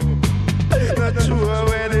 Not true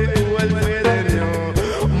where the old feeding you.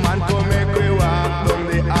 Man come make we walk down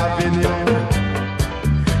the avenue.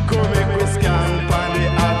 Come make we scan on the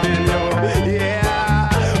avenue.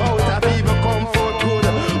 Yeah, Outta people come for good,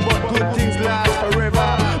 but good things last forever.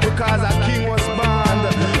 Because a king was born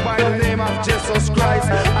by the name of Jesus Christ,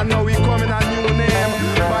 and now we come in a new name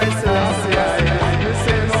by Selassie. We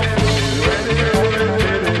say no fling when the old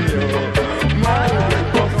feeding you. Man,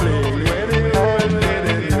 no fling when the old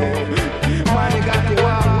feeding you. Man, you got to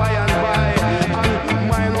walk by and by and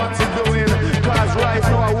mind what you're doing. Cause right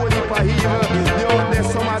now I would heap of evil. The out there,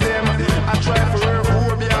 some of them I try for her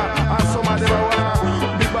phobia, and some of them I want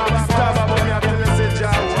be backstabber, but me I tell you say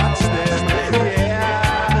Jah watch them.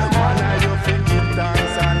 Yeah, man, I you think it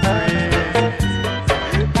dance and praise.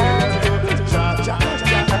 Tell them to Jah, Jah,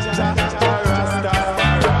 Jah, Jah, Jah,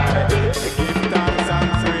 Rastafari. Give thanks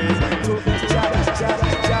and praise to Jah, Jah,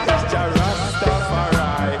 Jah, Jah,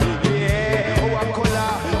 Rastafari. Yeah, our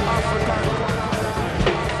color, African color.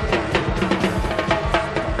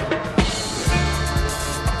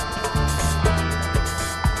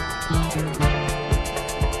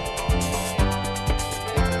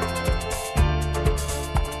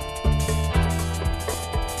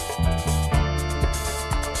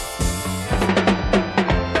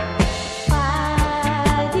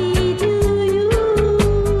 Why did you use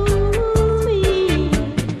me?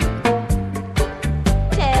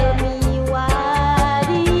 Tell me, why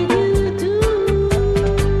did you do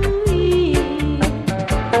it?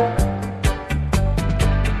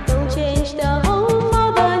 Don't change the home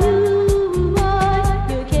of a new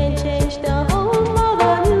boy. You can't change the home of a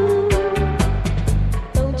new.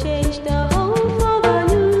 Don't change the home of a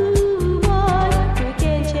new boy. You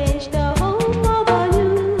can't change the home of a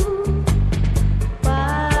new.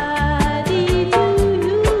 Why did you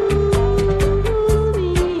use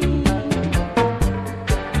me?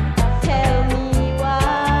 Tell me,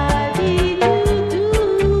 why did you do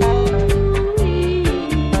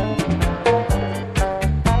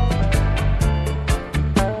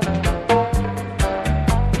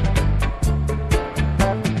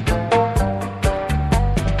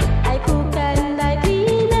I cook and I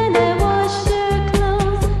clean and I wash your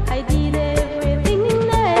clothes. I did everything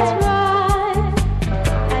that's right.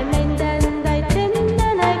 I mend and I tend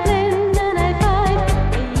and I cleanse and I fight.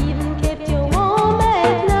 I even kept you warm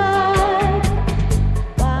at night.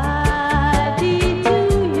 Why did you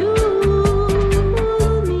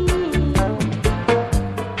use me?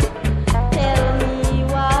 Tell me,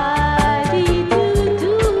 why did you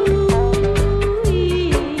do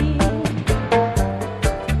it?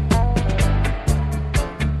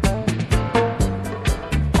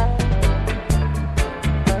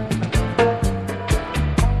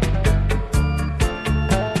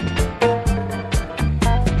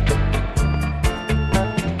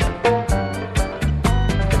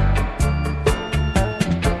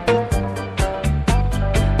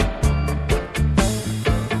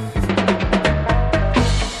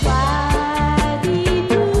 Why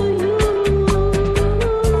did you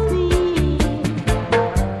use me?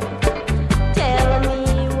 Tell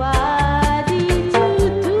me, why did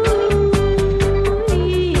you do it?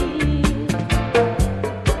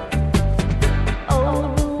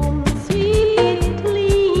 Old room sweep it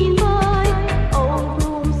clean, boy. Old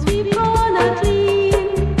room sweep gonna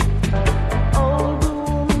clean. Old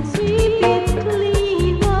room sweep it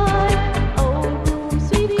clean, boy. Old room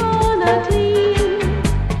sweep gonna clean.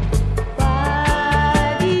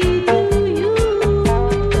 Why did you use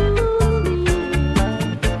me?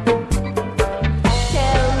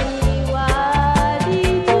 Tell me, why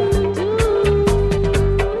did you do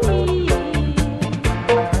it?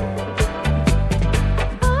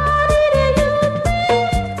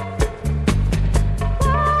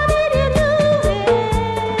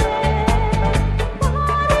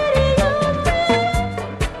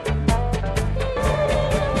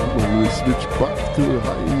 When we switch back to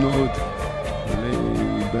high note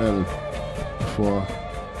label for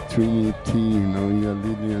Trinity, now here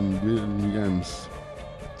Lillian Williams.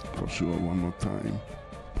 For sure, one more time.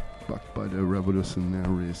 Backed by the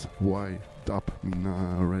revolutionaries. Why stop me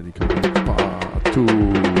now? Radical part 2.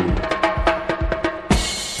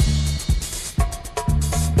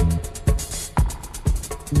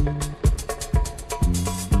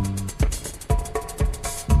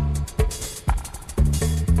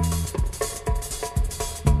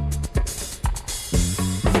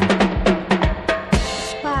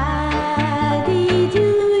 Why did you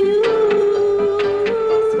use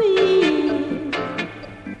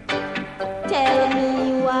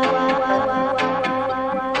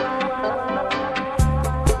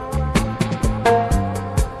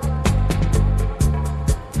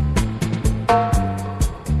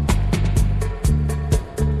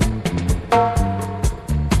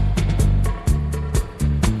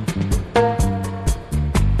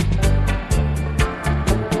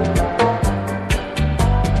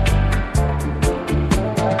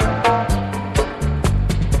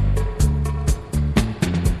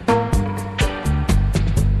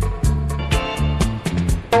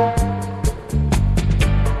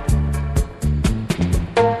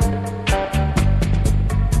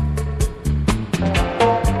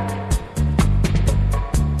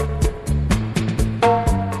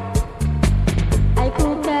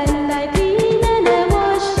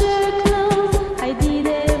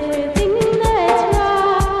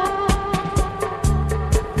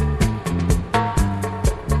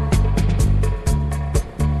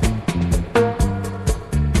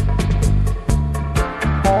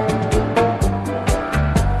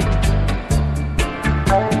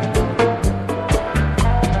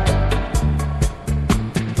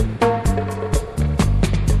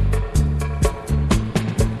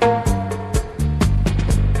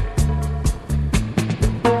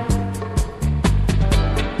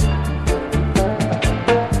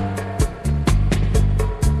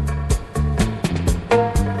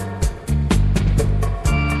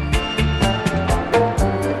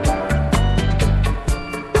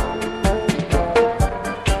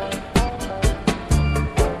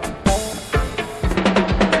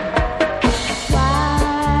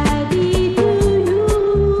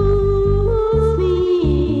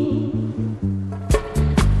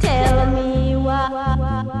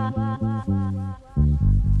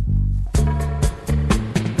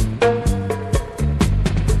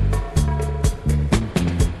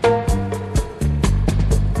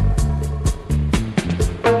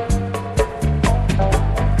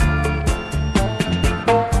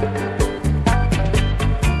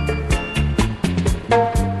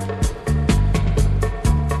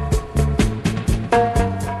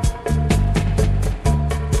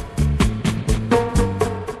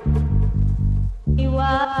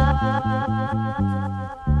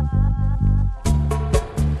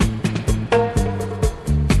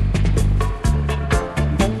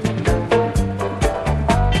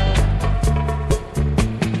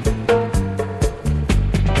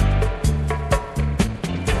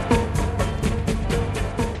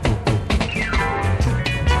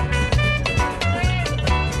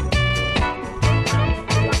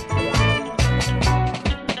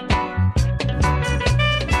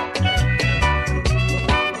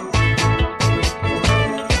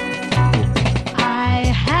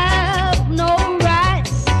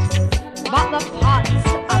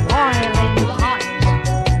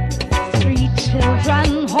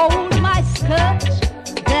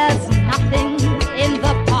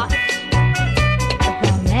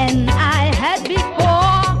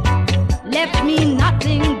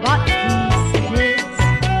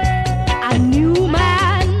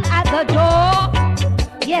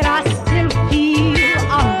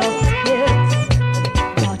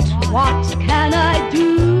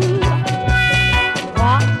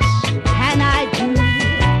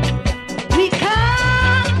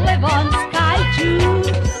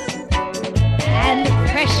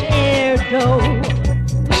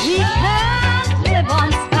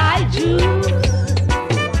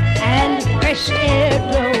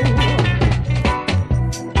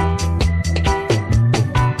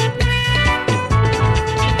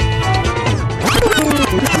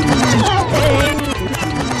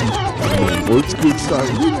Old school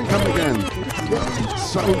style, we can come again.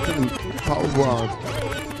 Sound and power.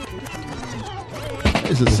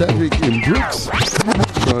 This is Cedric in Brooks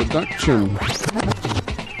production.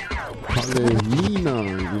 Palemina,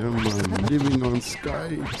 yeah man, living on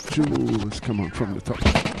Sky Jewels. Come on, from the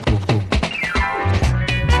top.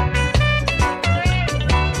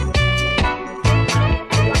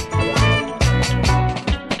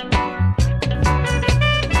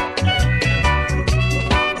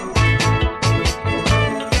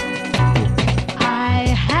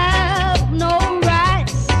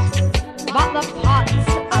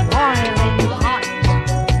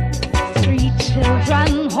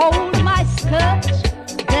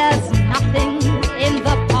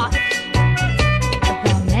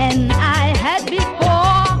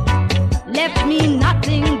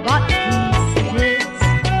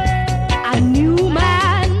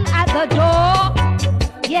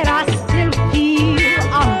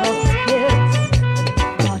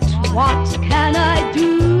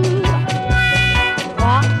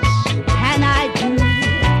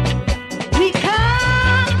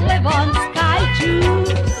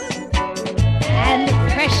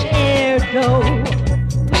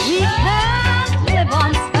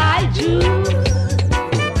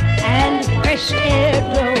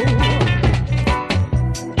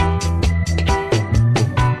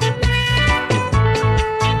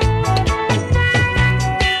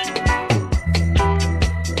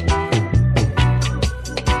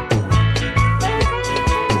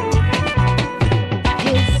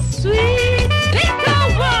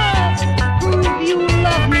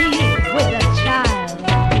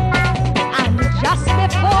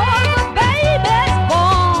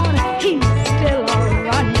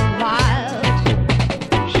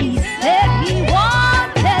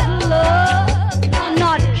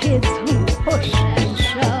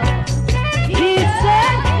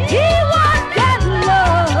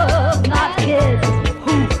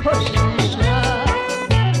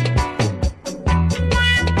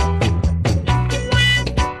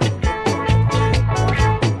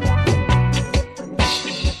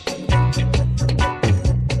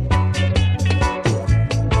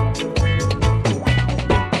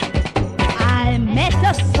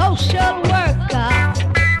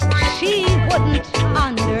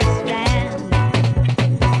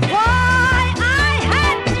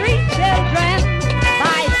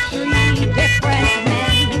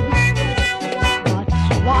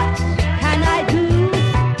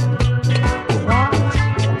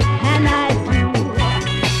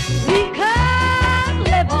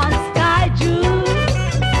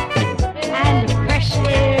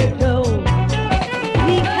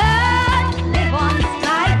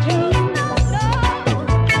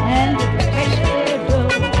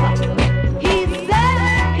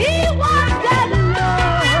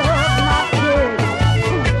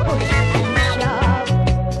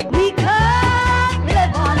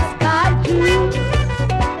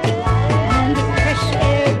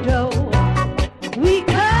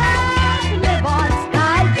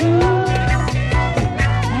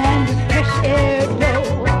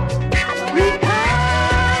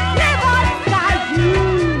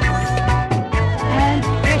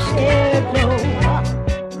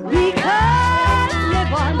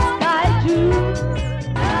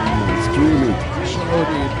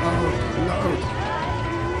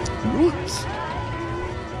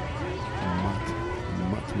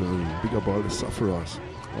 up all the sufferers,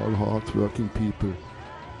 all hard-working people,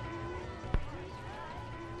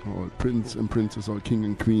 all prince and princess, all king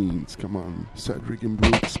and queens. Come on, Cedric and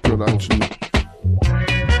Brooks production.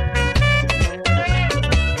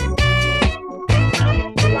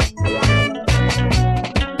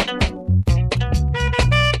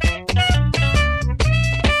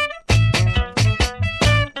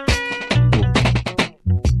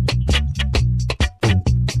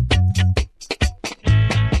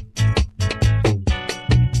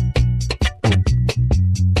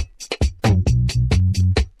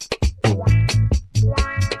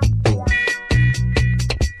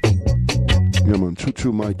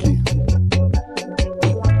 Choo Mikey.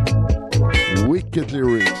 Wicked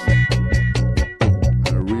lyrics.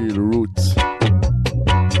 Real roots.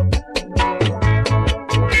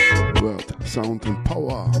 Word, sound and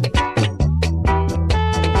power.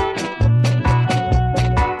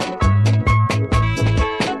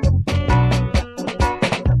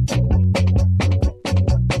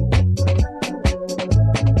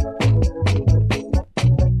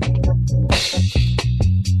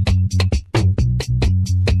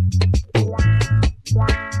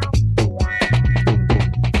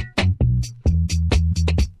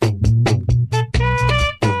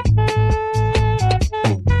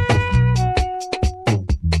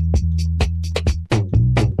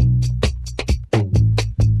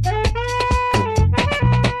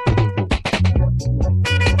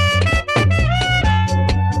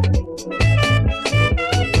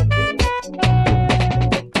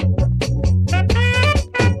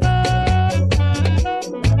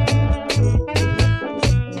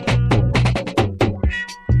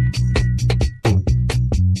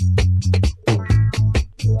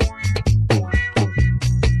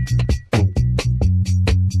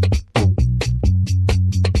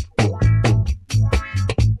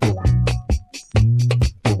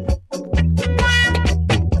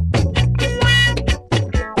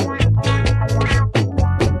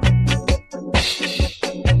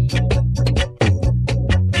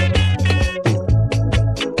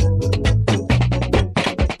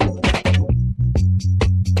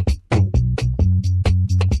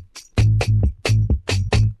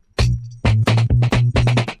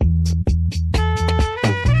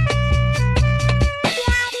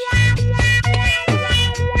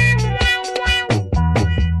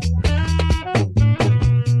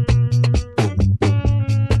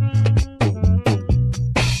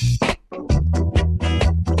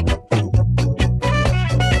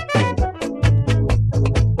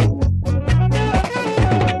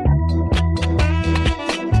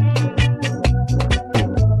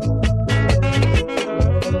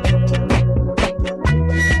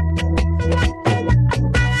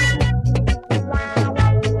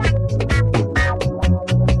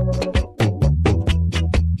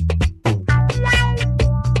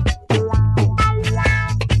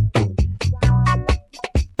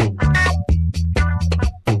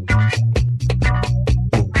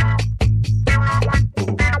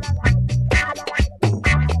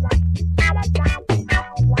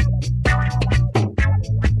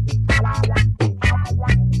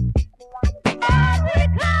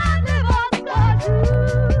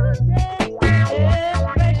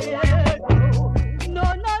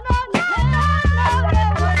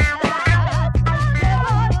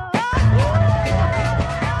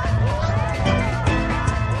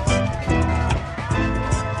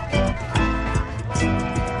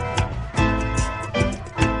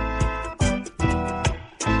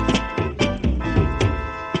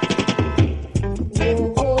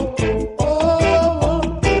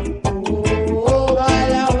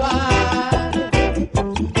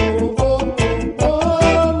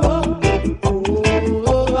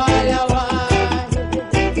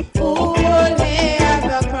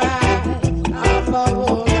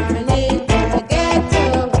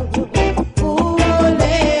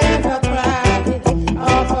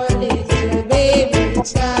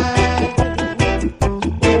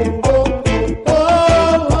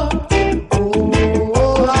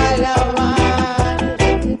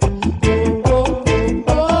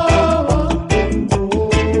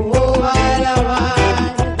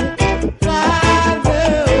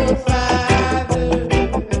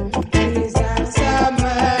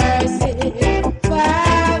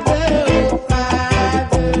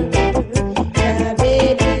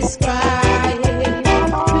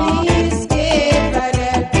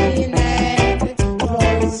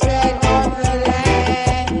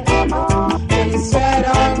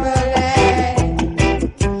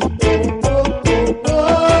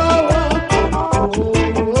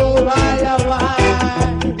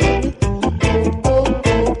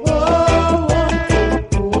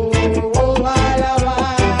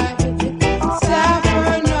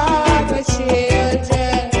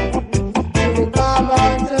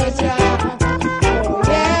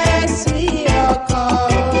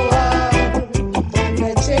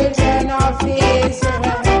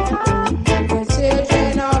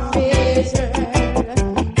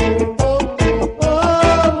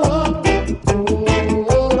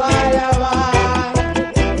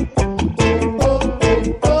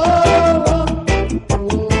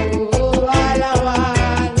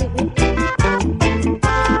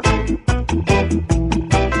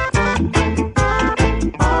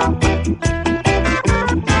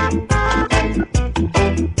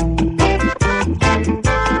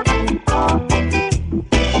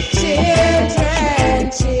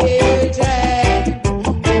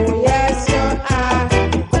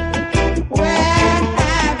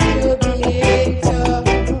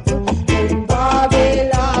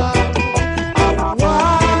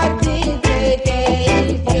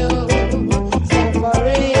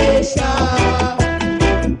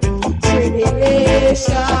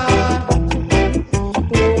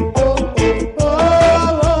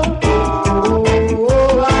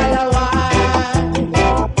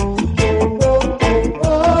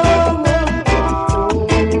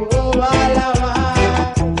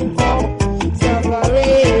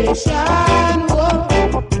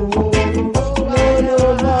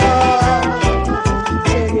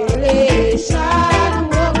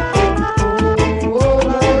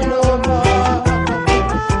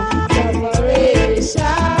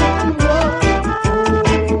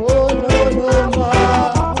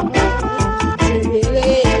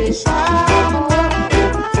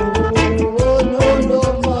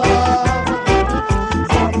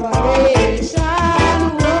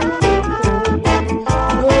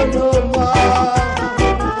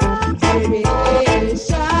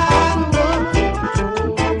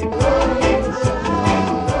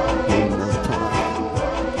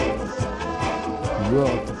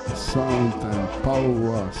 world, sound and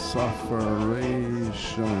power, sufferation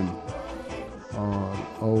all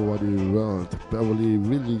over the world. Beverly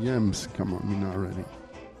Williams, come on, me not ready.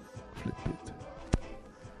 Flip it.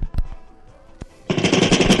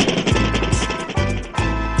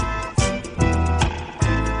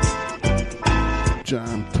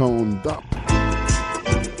 Jam toned up.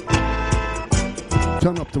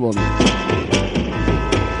 Turn up the volume.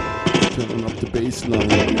 Turn up the bass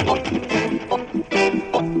line.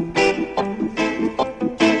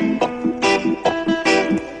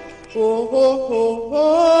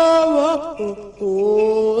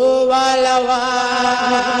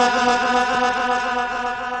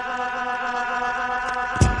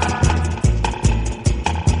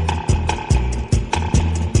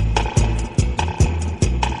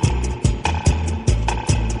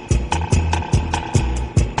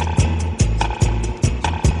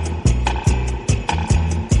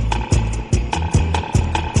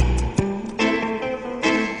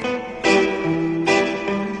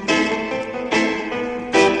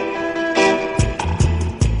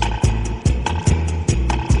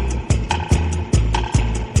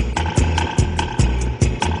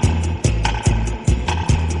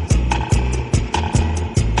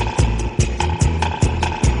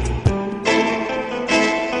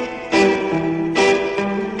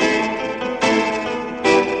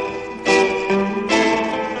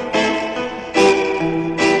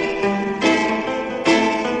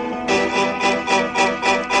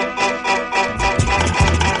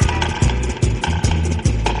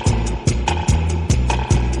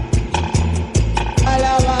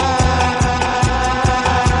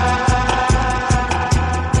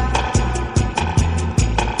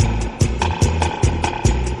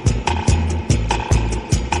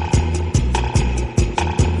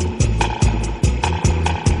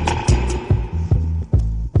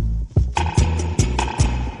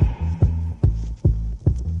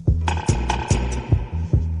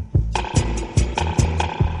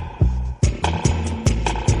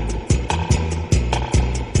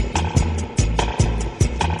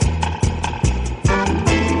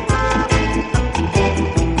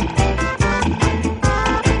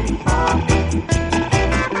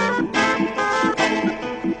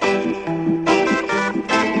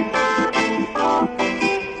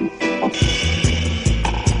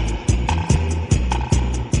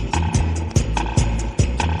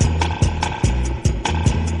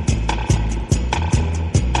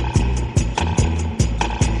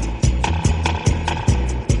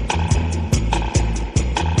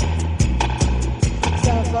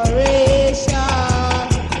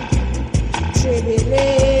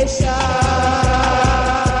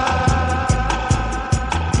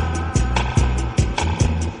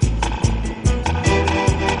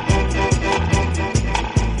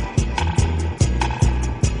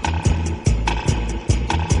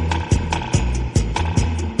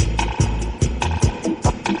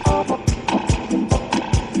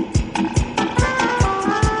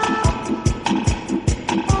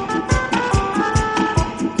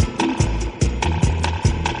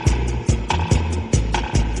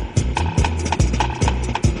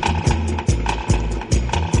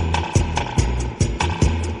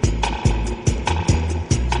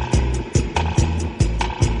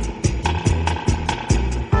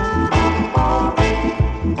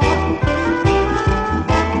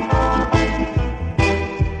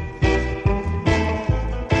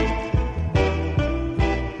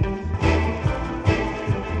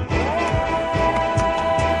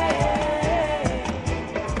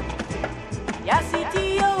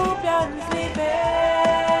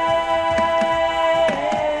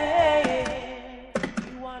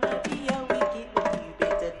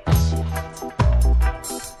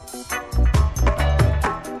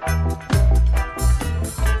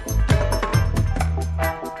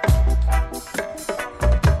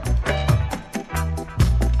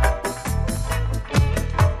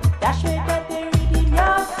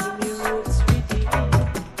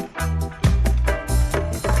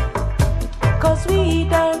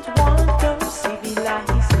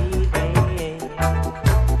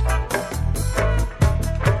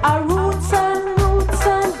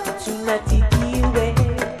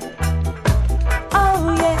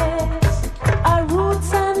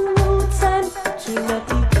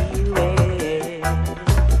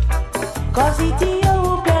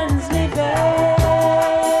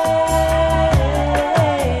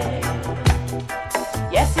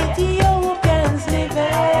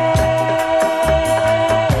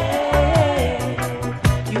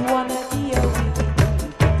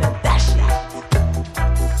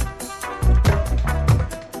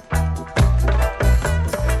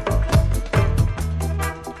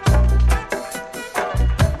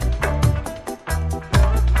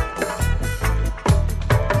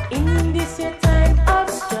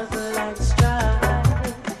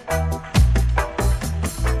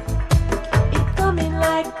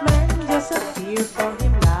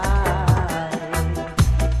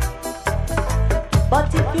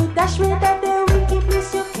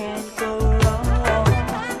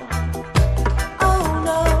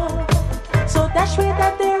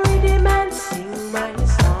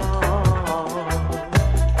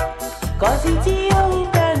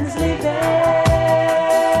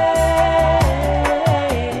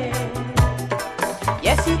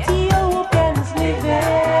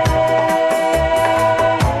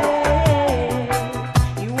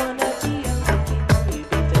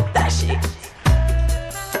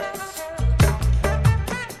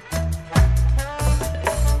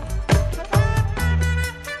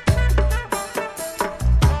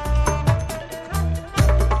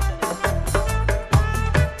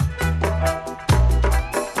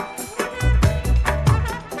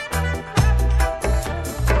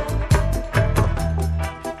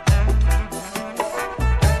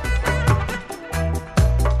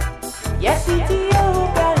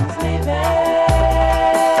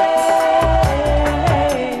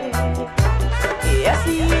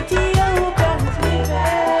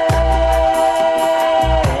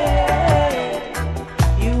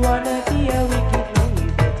 wanna be a wicked man,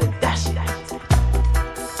 you better dash it.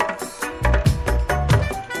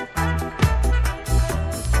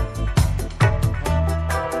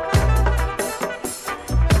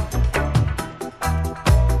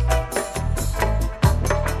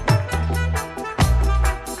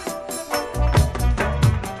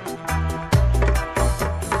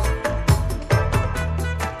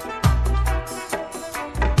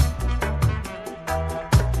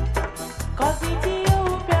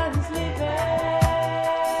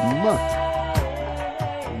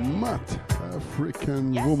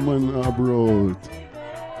 African woman abroad.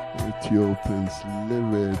 Ethiopians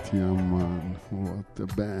live it, yeah man. What a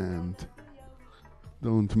band.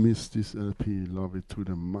 Don't miss this LP, love it to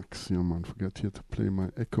the max, yeah man. Forget here to play my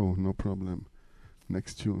echo, no problem.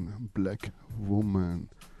 Next tune, Black Woman,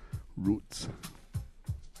 Roots.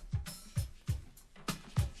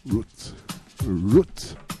 Roots,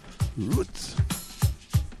 Roots, Roots.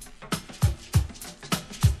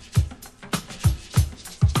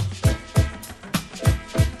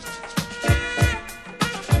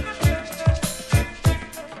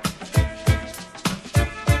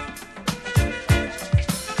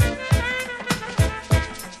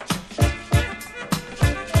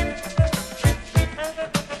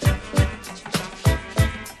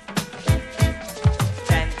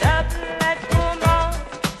 Stand up, let woman,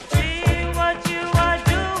 see what you are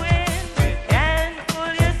doing. You can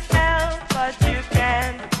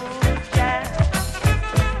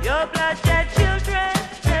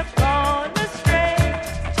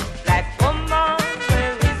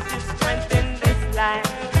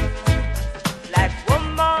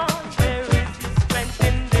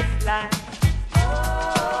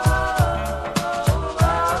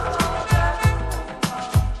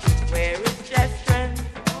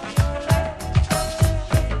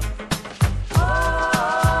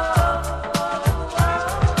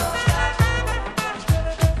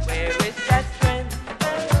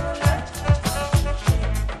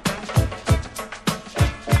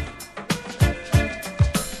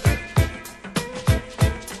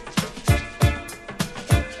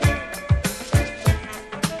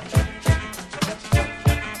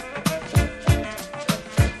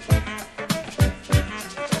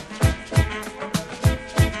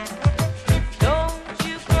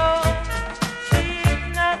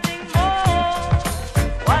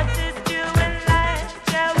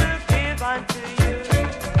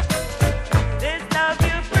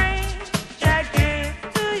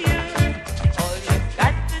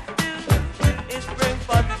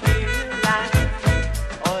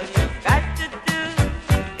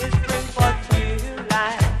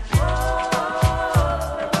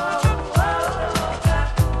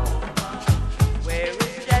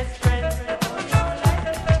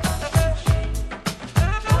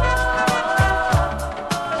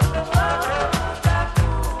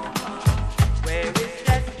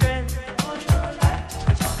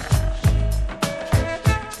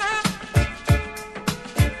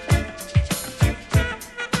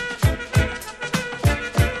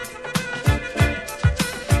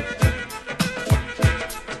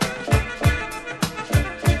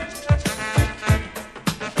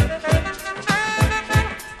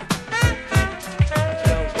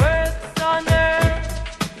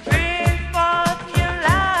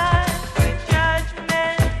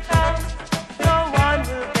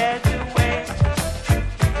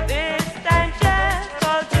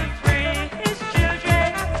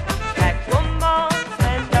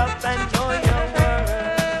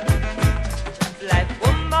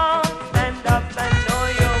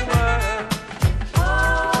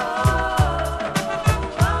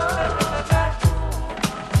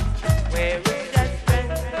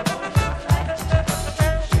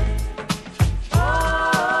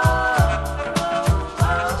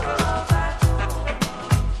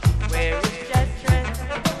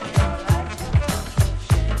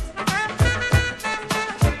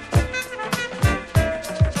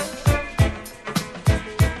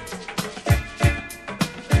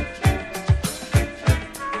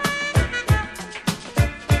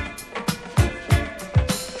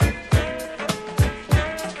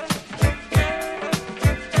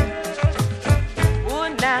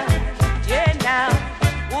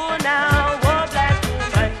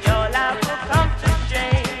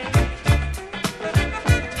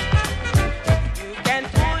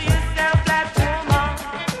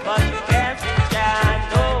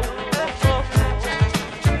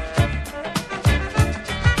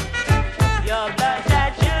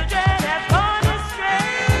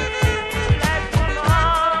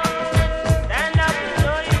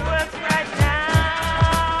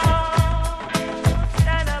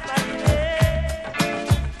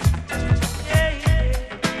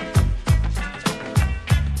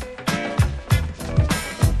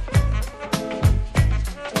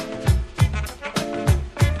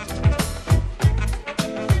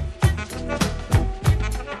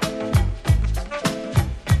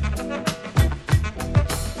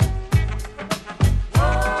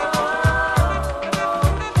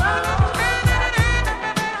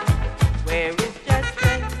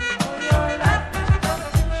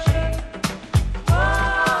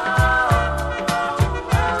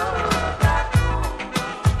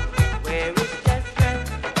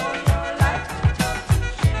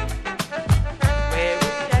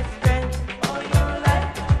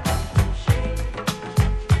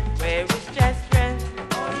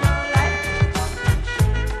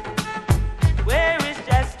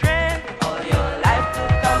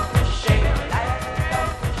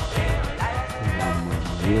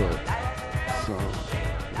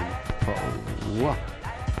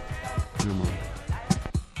Yeah, man.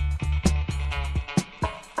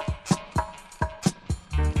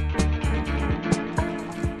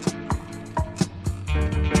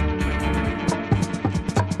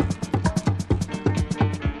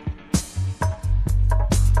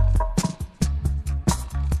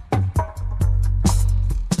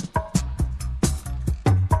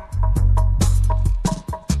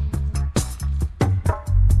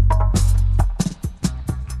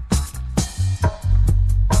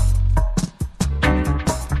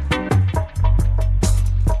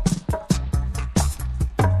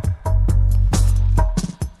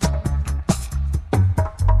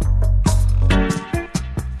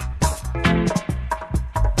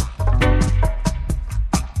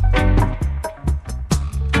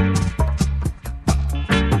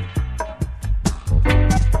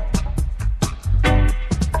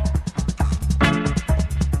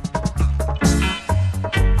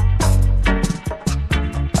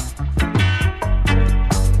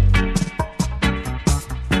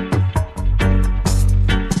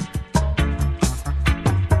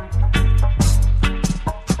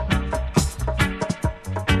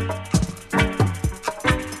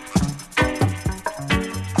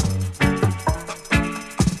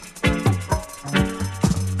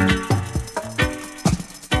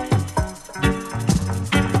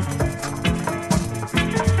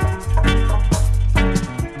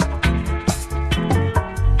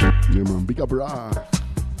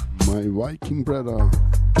 My Viking brother.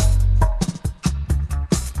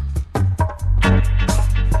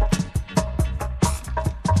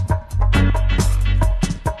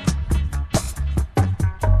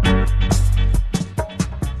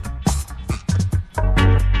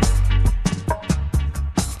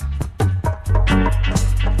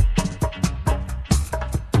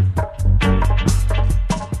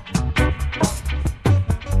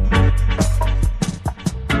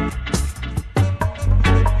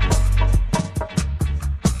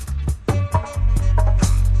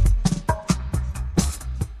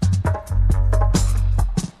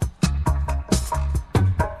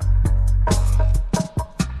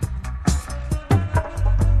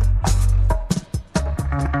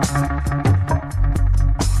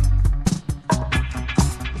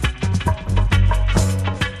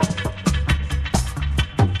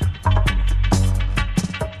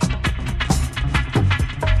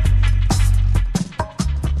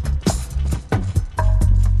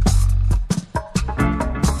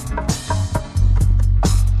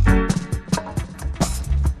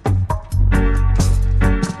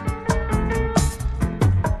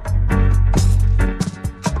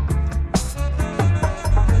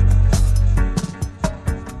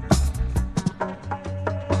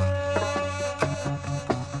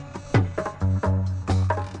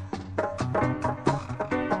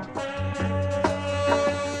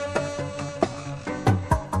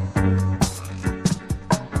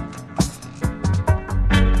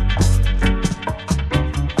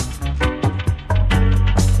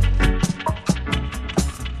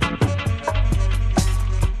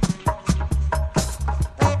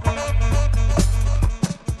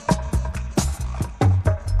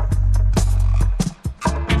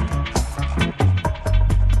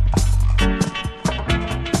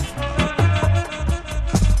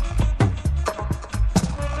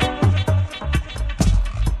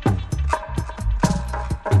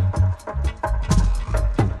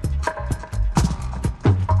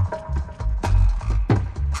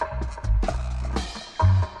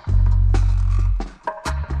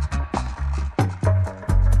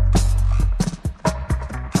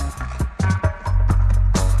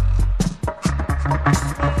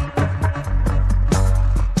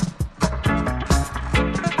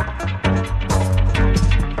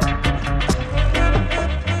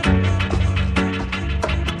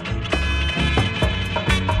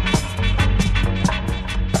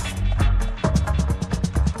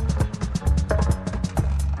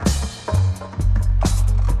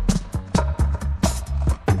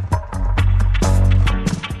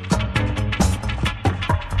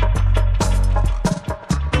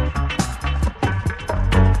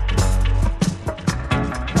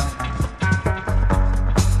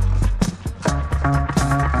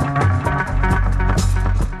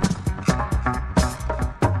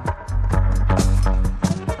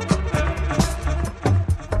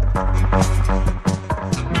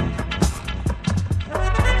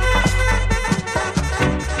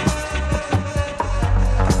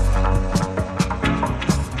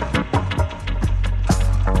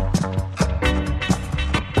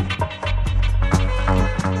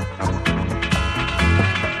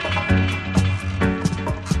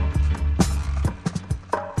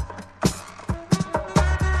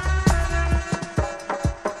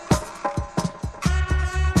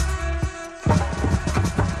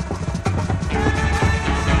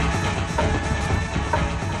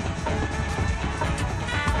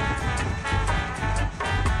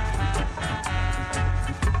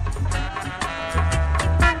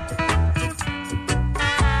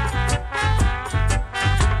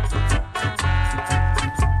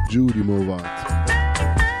 Judy Movat.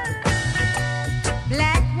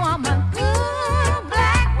 Black woman,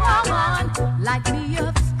 like me,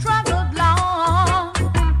 you've struggled long.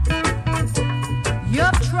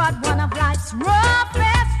 You've trod one of life's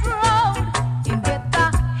roughest road in with the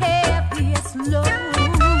heaviest load.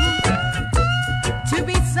 To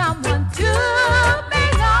be someone to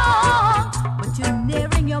belong, but you're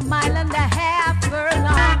nearing your mile and a half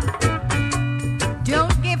furlong.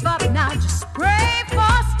 Don't give up now, just pray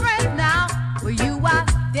for strength now. For you I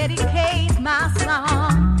dedicate my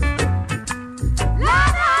song. La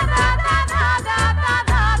da da da da da da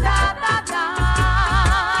da da da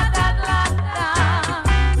da da da.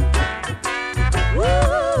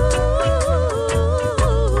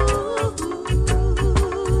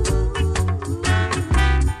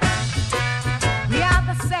 We are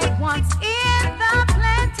the same ones in the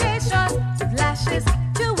plantation, with lashes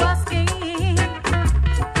to our skin.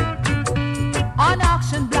 On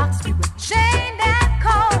auction blocks we were chained and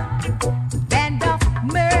cold, band of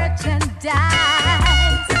merchandise.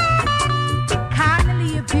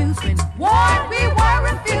 Carnally abused when warned we were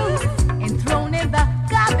refused and thrown in the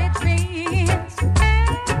garbage bins.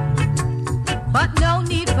 But no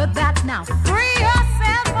need for that now. Free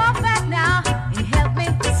yourself of that now and help me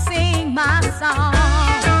sing my song.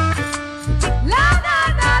 La da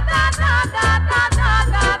da da da da da da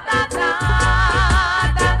da da da da da.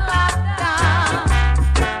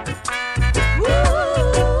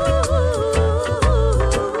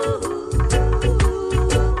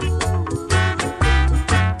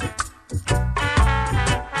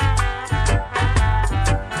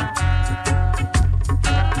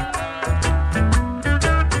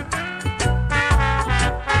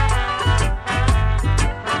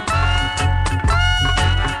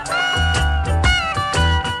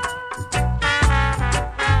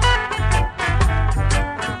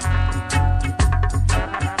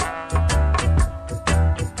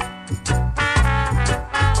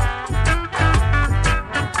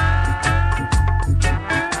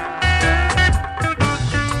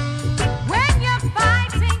 When you're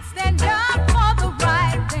fighting, stand up for the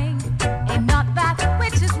right thing and not that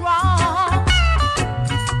which is wrong.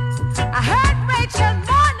 I heard Rachel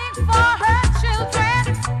mourning for her children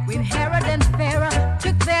when Herod and Pharaoh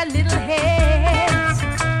took their little heads.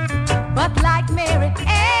 But like Mary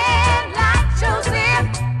and like Joseph,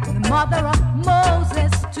 the mother of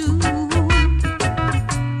Moses too,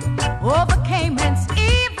 overcame man's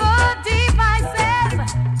evil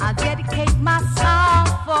devices. I'll dedicate my song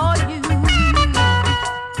for you.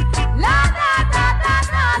 La da da da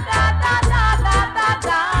da da da da da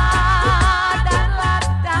da da da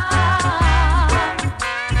da.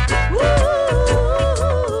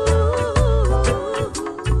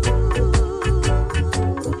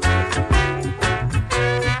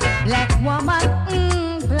 Black woman,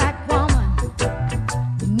 black woman,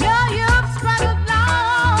 you know you've struggled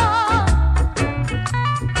long.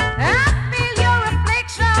 I feel your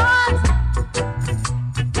afflictions.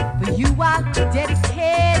 For you I'll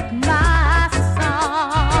dedicate my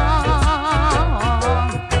song.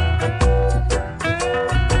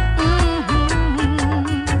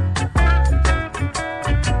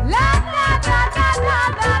 La da da da da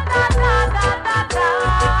da da da da da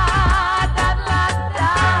da da da.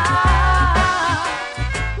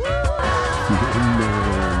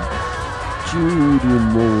 Judy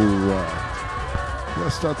Movat.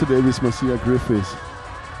 Let's start today with Marcia Griffiths.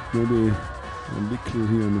 Maybe a little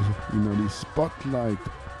here in the spotlight.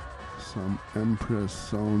 Some Empress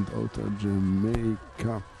sound out of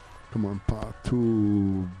Jamaica. Come on, part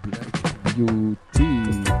 2, Black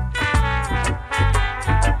Beauty.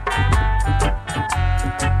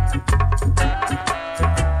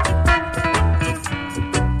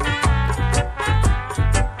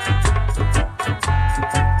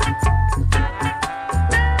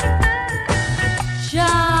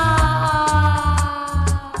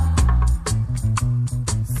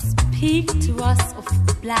 Speak to us of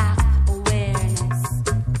black awareness.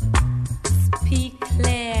 Speak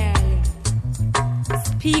clearly.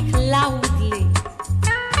 Speak loudly.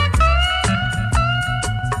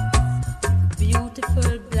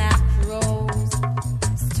 Beautiful black rose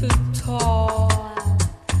stood tall,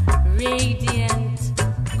 radiant,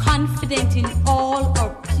 confident in all her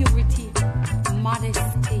purity,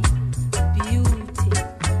 modesty, beauty,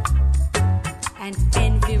 and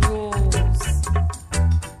envy rose.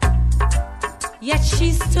 Yet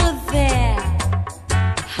she stood there,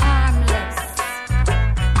 harmless.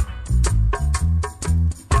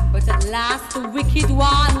 But at last the wicked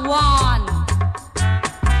one won.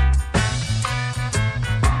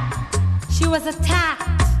 She was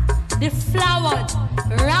attacked, deflowered,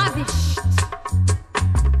 ravished.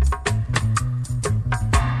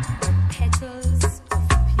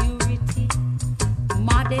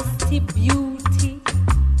 modesty, beauty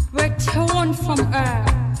were torn from her,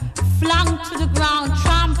 flung to the ground,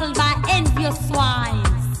 trampled by envious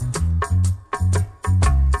swines.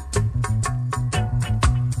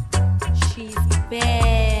 She's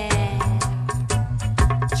bare,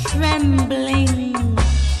 trembling,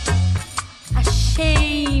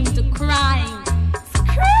 ashamed, crying,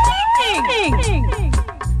 screaming.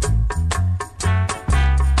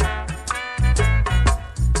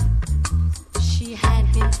 She had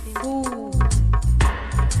been fooled.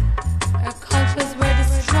 Her cultures were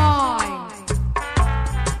destroyed.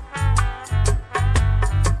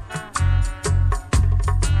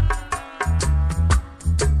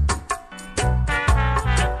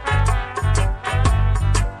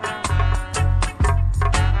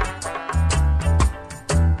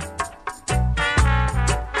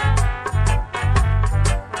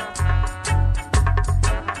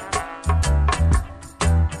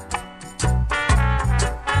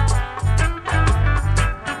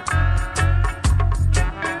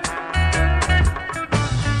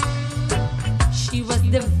 She was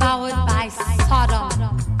devoured by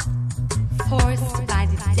Sodom, forced by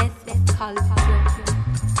the death culture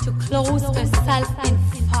to close herself in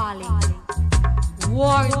folly,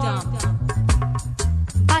 whoredom.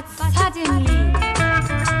 But suddenly,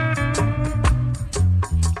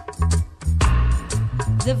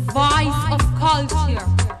 the voice of culture,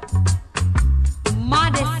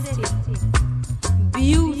 modesty,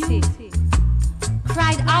 beauty,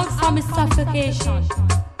 cried out from its suffocation.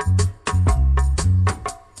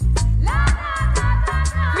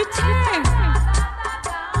 Return!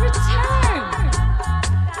 Return!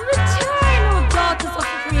 Return, O daughters of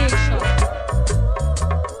creation,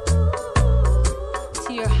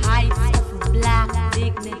 to your heights of black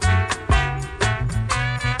dignity.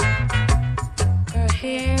 Her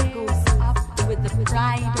hair goes up with the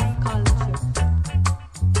pride of culture.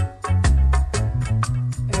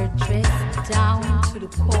 Her dress down to the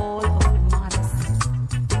call of modesty.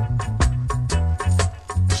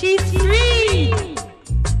 She's free!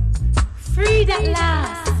 Freed at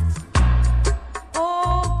last.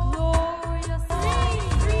 Oh, glorious.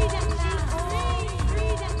 Freed at last.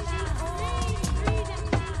 Freed at last.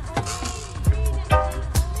 Freed at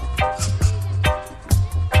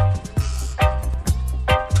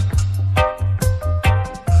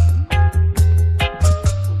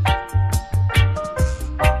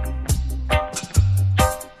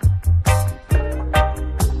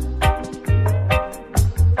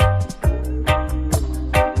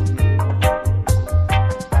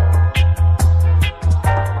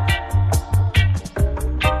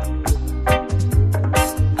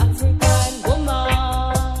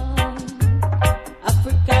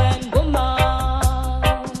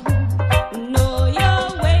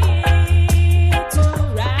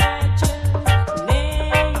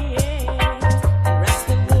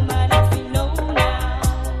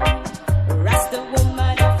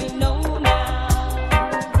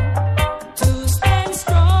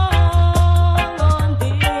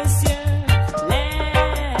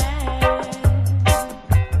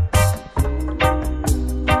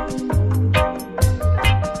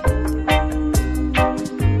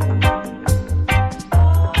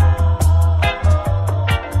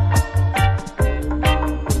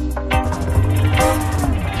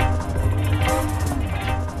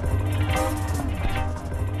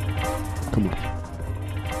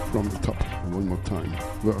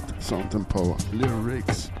Word, sound and power.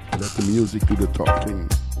 Lyrics. Let the music do the talking.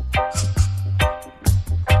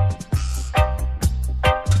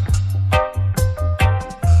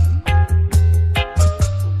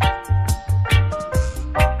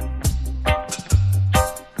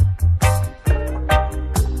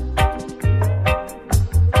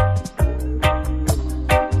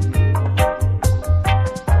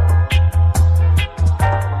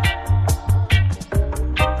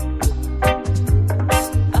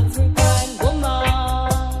 African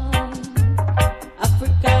woman,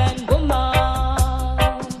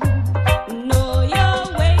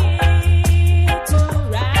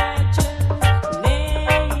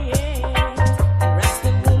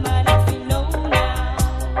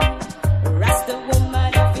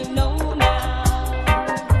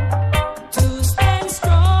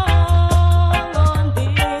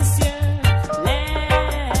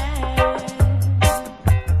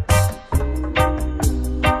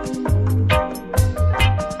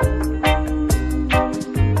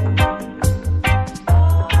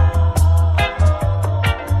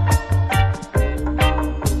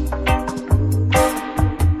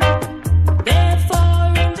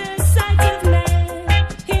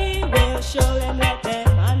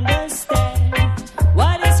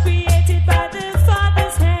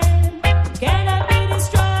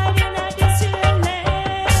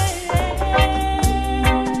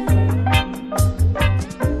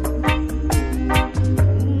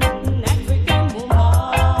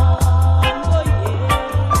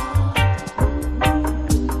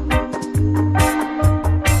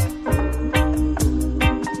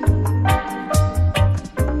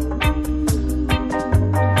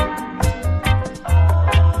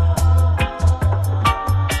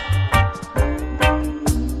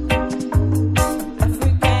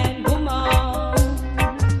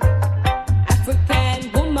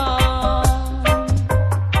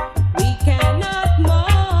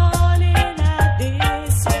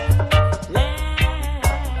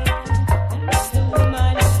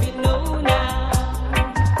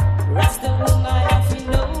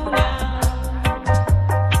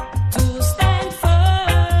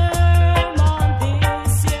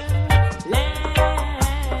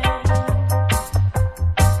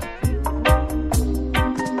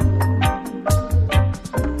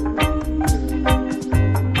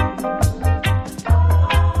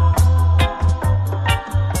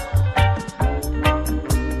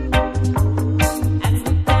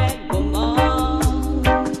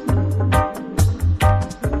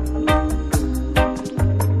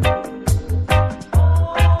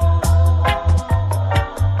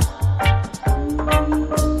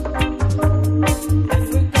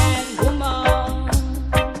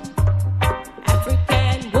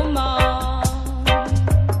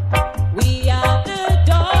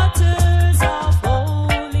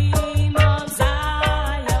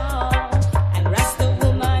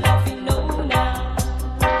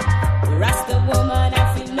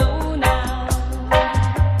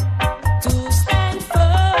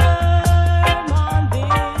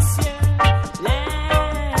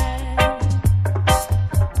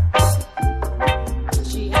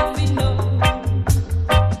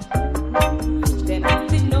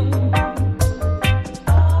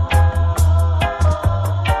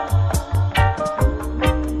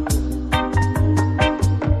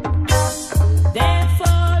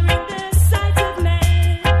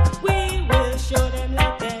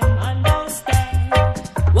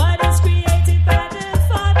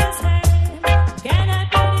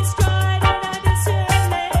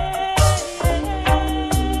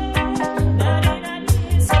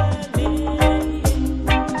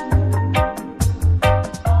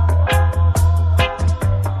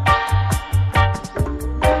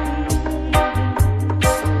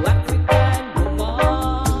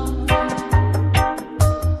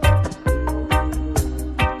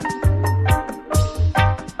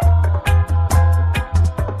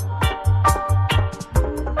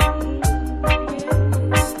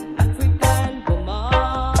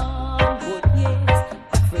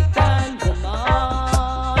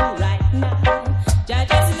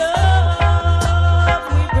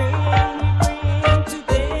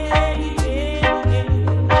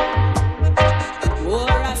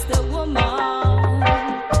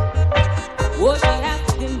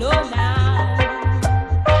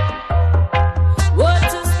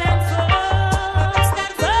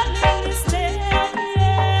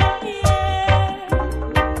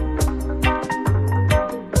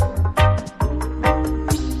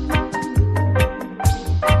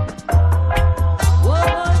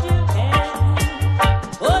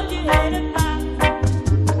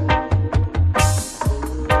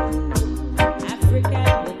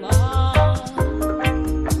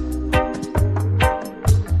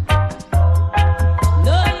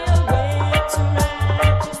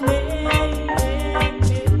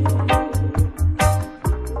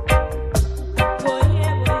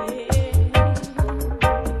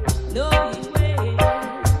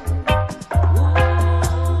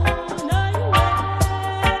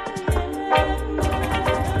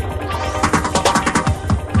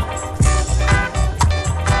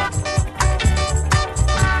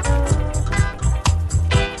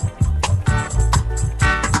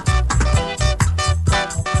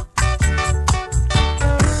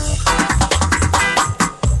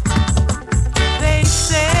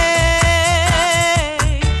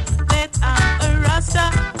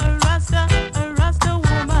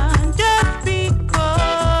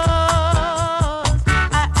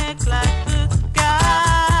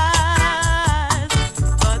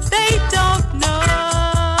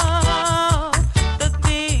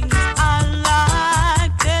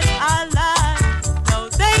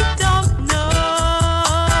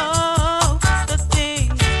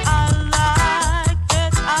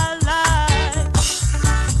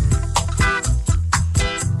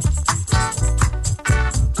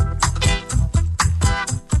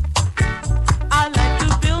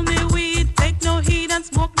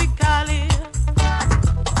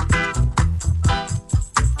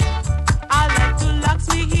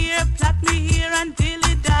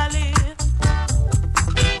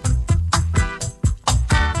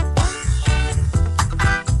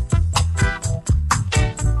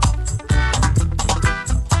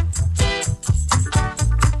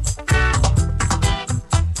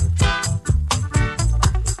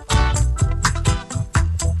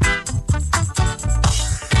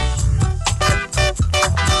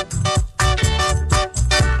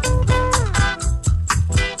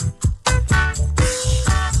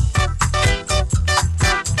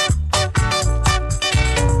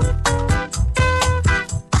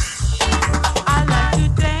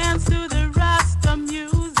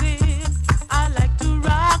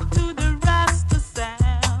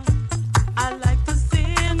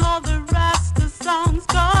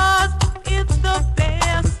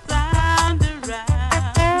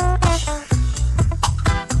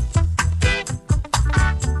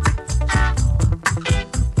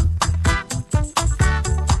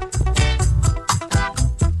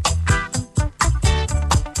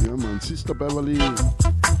 Beverly.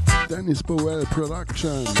 Dennis Powell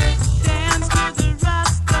production. Dance to the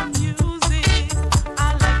Rasta music. I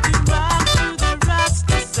like to rock to the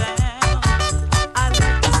Rasta sound. I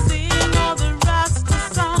like to sing all the Rasta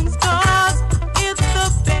songs 'cause it's the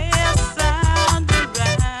best sound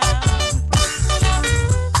around.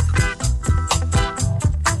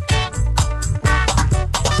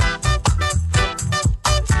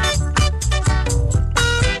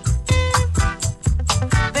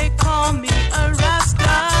 They call me a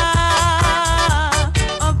Rasta,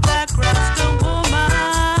 a black Rasta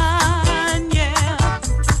woman, yeah.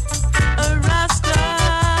 A Rasta,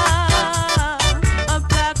 a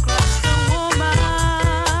black Rasta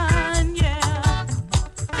woman, yeah.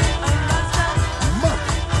 A Rasta.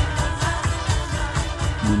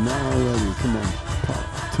 You now ready? Come on, part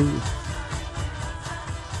 2.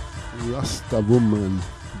 Rasta woman,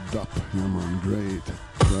 dub, yeah man, great.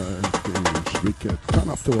 Finish, wicked. Turn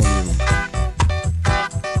up the volume.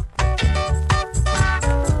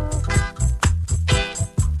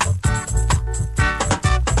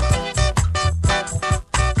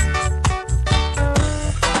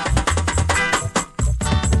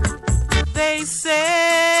 They say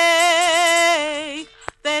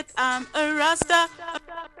that I'm a Rasta.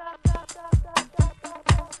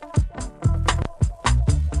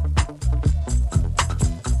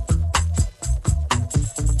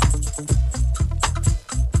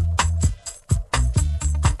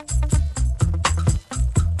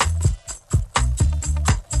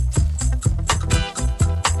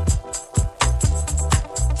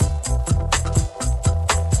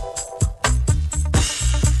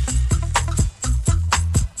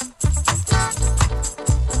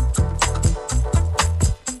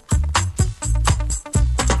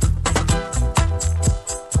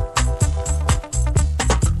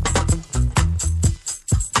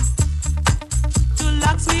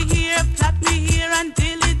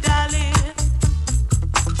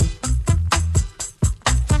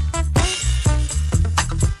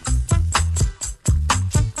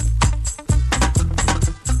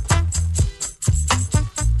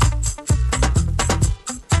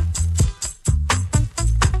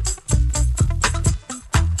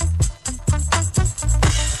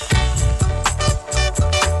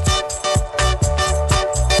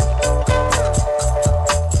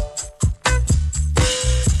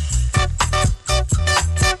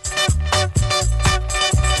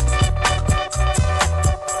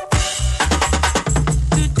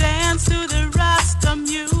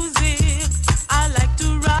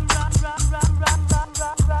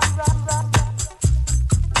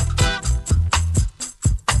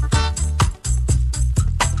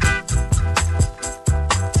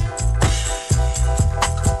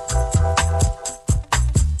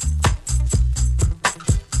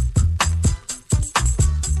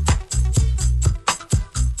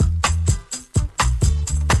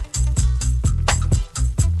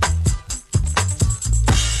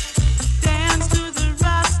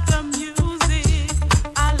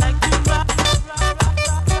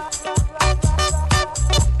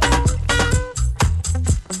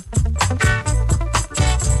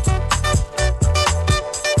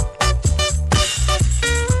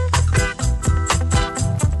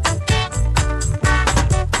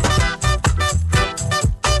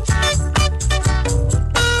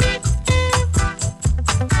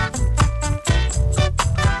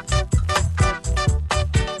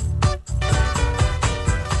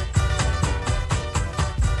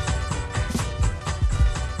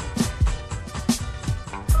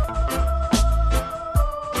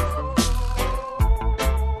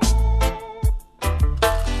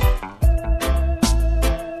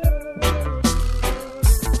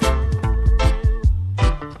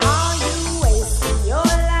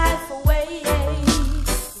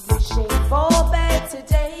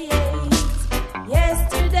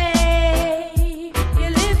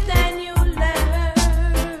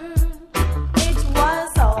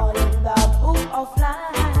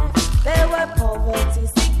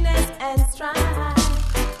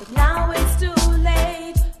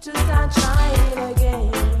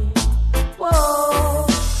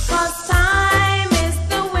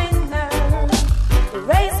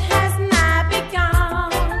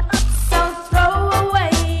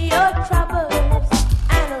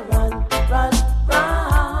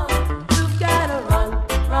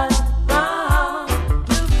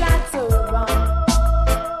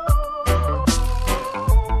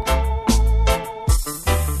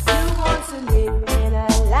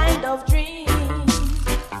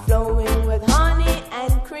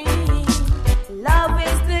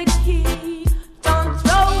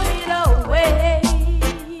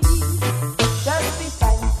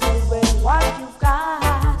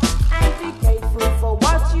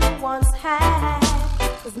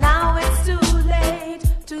 'cause now it's too late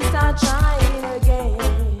to start trying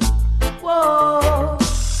again. Whoa,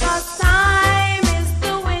 'cause time is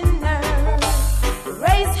the winner. The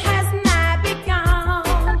race has now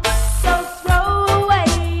begun. So throw away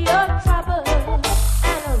your troubles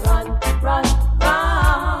and run, run,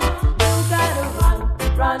 run. You gotta run,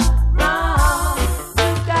 run, run. You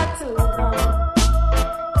got to run.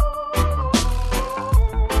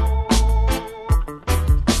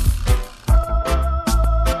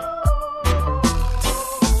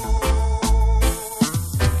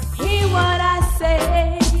 Hear what I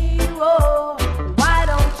say, oh, why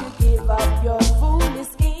don't you give up your foolish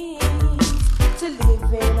schemes to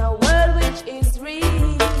live in a world which is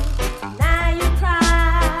real? Now you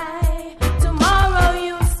cry, tomorrow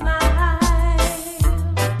you smile.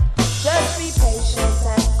 Just be patient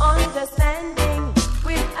and understanding,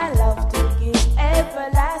 with a love to give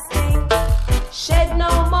everlasting. Shed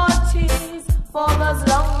no more tears for those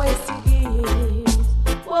long ways to give.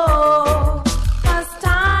 Whoa, 'cause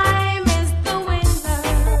time is the winner.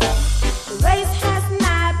 The race has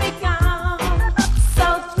now begun. So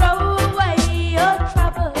throw away your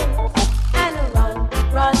troubles and run,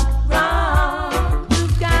 run, run. You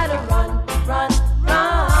gotta run, run,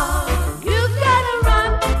 run. You gotta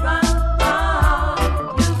run, run, run.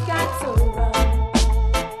 You got to run.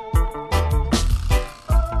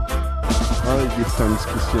 I give thanks,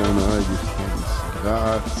 Cristiano. I give thanks.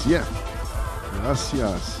 Grazie.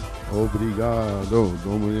 Gracias. Obrigado.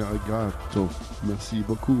 Domogato. Merci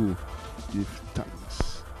beaucoup. Give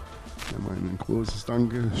thanks. Ja, ein großes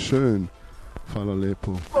Dankeschön. Fala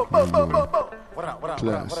Lepo.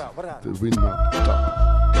 Class. The winner.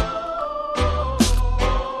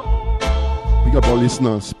 Big up all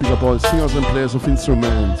listeners. Big up all singers and players of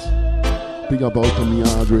instruments. Big up Outta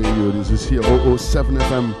Radio. This is here 007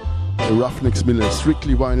 FM. The Ruffneck Smille.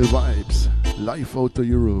 Strictly vinyl vibes. Live out of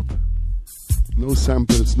Europe. No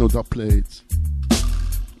samples, no dub plates.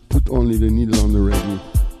 Put only the needle on the ready.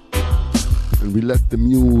 And we let the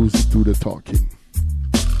music do the talking.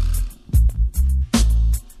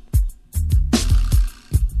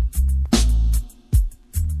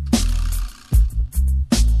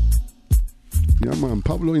 Yeah man,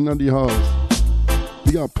 Pablo in the house.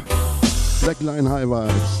 Big up. Black Line High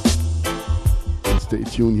Vibes. And stay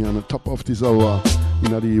tuned here on the top of this hour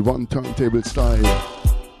in the one turntable style.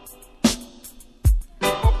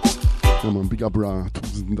 Ja man, big up Ra,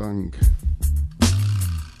 tausend Dank.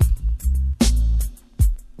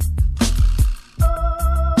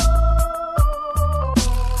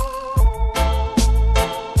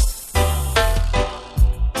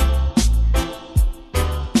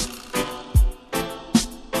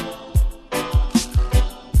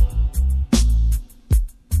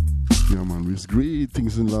 Ja man, with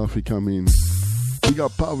greetings and love we come in. Big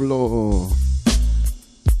up Pablo.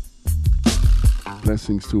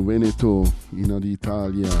 Blessings to Veneto in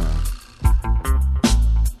Italia.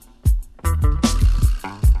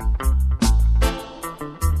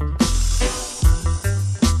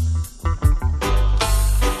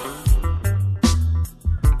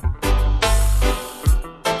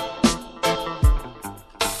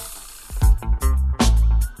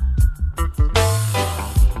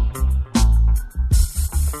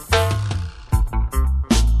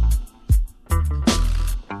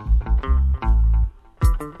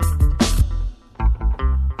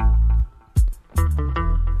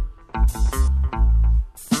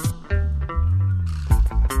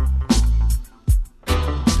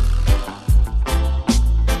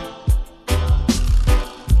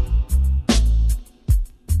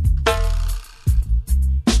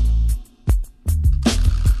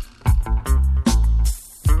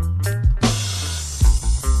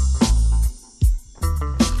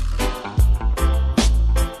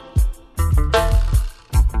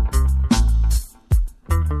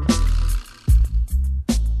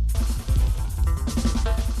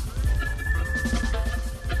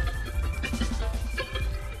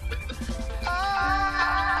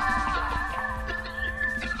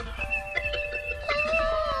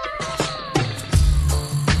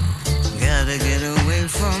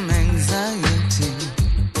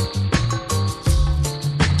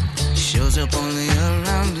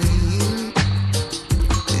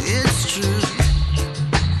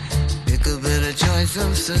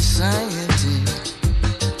 Society,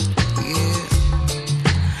 yeah,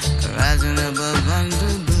 rising above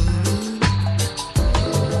under blue.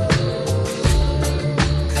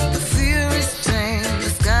 The fear is tame, the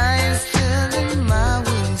sky is telling my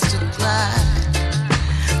wings to fly.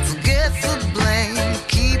 Forget the blame,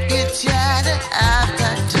 keep your chatter, I've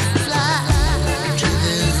got to fly. Truth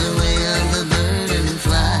is the way of the bird and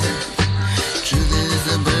fly. Truth is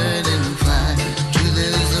the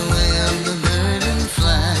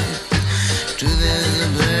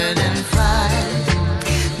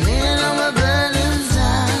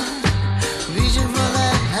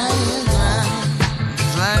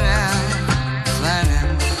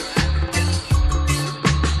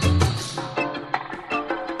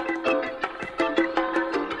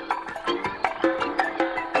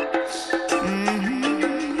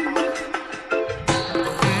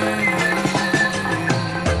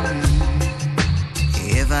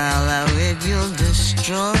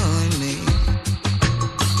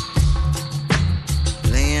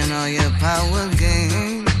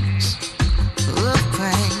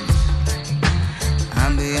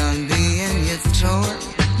I'm beyond being your toy,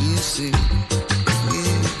 you see.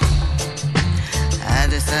 Yeah. I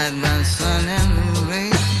decide by sun and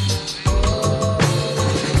rain.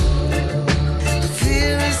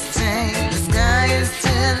 Fear is tame, the sky is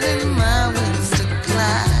telling my wings to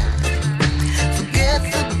glide. Forget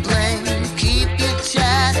the blame, keep your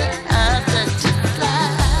chatter, I've got to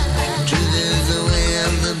fly. Truth is the way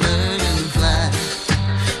of the bird and fly.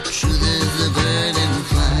 Truth is the bird and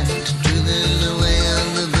fly. Truth is the way of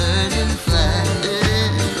the bird and fly.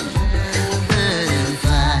 Bird and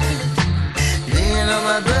fly. Laying all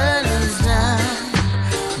my burdens down,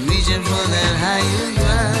 reaching for that higher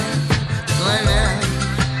ground. Fly now,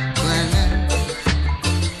 fly now.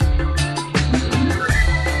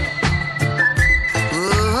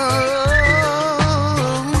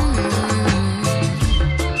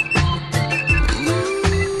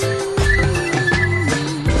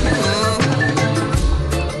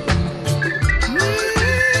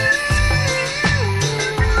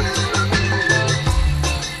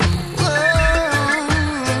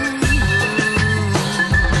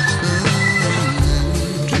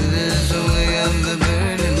 Truth is the way of the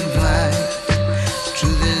bird and fly.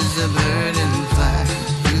 Truth is the bird and fly.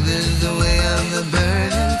 Truth is the way of the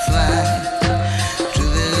bird and fly.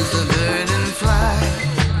 Truth is the bird and fly.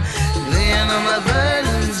 Laying all my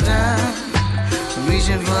burdens down,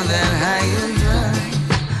 reaching for that higher ground.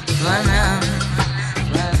 Fly now,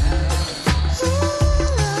 fly now.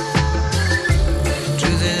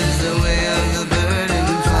 Truth is the way of the bird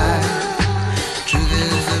and fly. Truth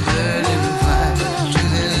is the bird and fly.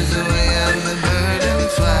 Truth is the way of the bird and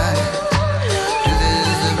fly. Truth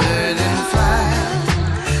is the bird and fly.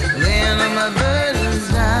 Laying all my burdens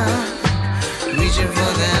down, reaching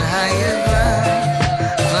for that higher ground.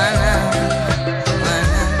 Fly now, fly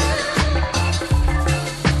now.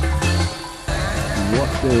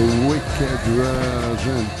 What a wicked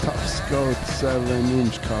version. Tough Scout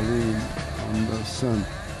 7-inch Colleen Anderson.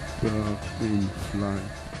 Bird in fly.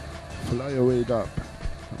 Fly away up.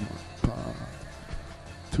 Come on, part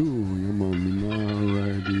 2. Your mom now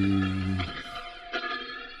ready.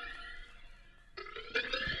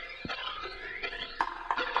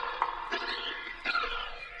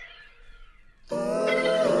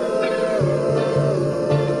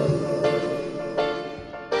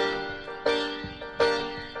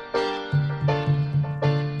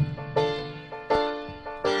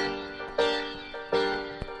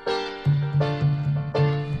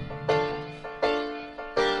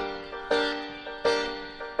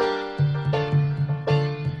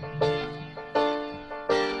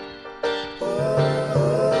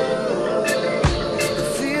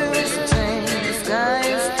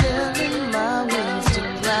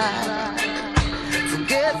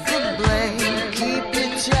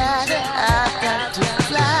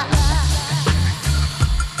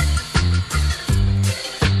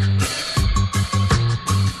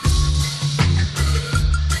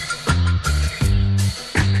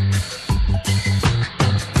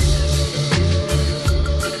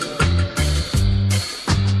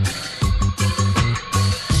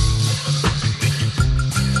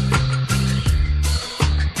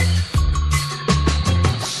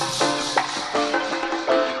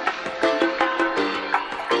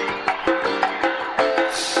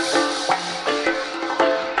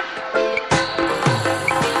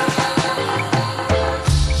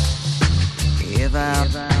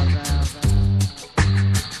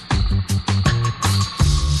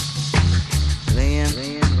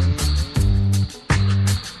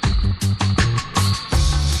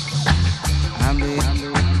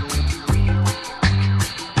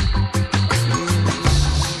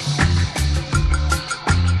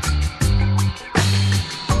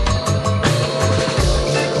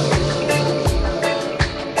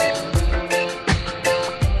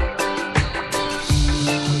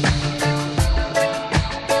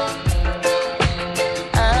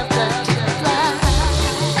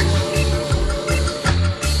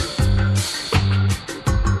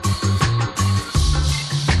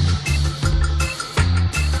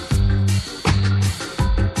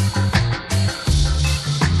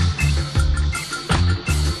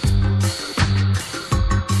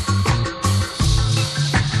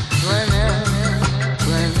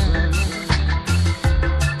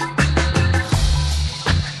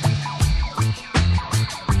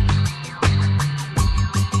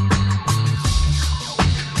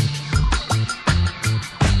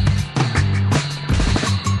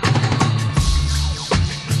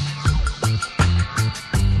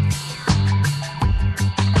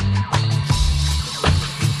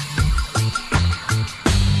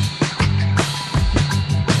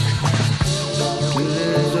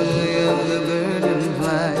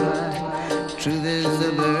 fly. Truth is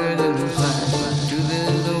the bird and fly. Truth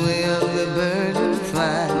is the way of the bird and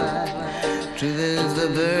fly. Truth is the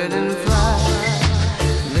bird and fly.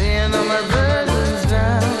 Laying all my burdens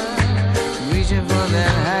down, reaching for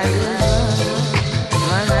that higher ground.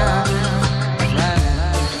 Fly now, fly now.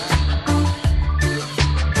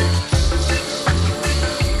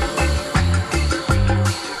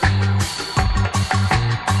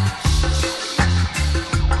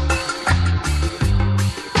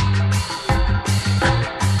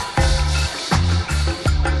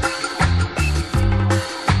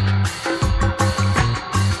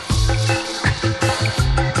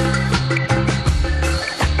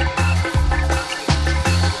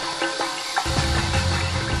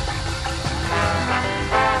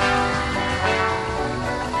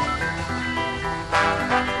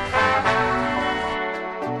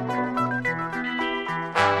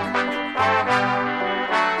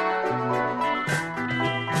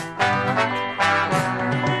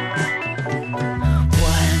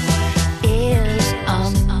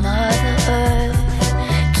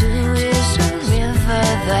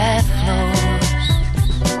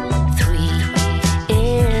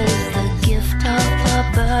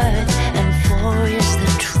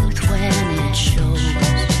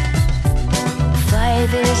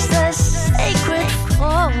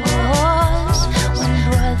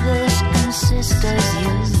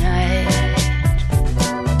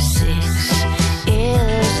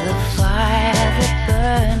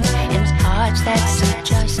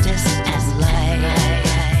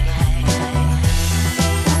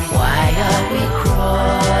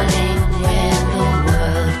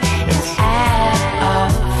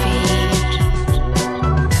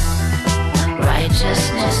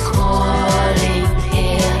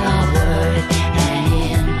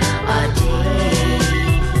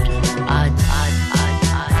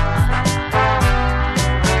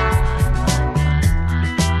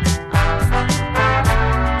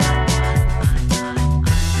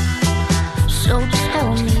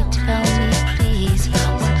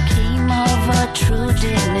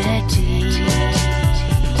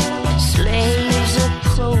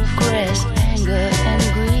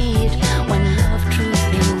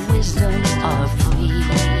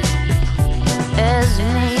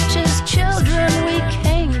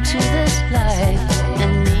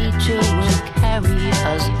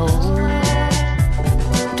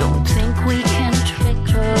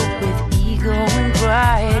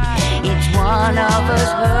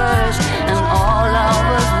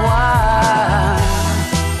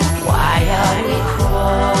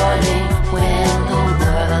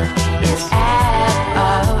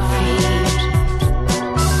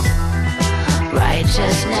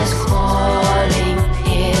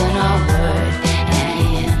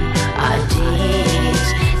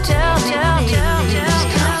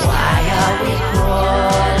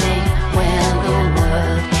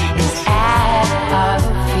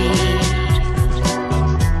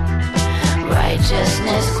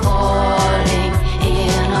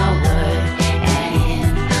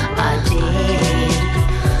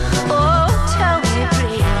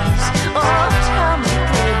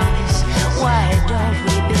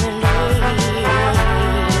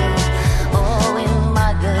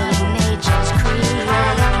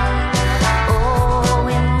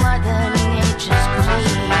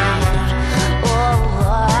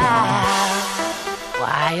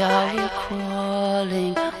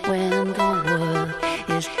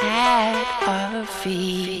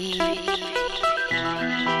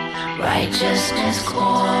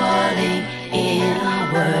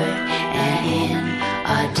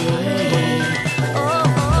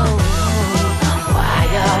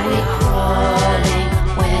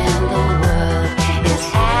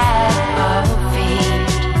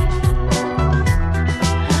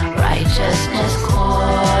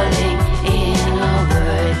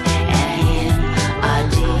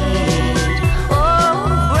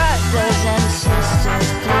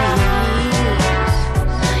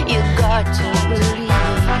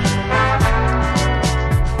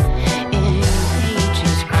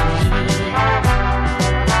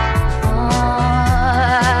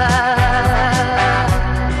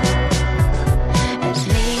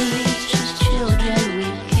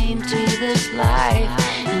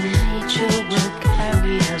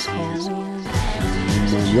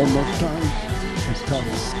 One more time, a tough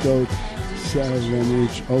scout,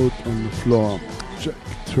 7-inch out on the floor. Jack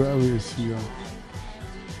Travis here.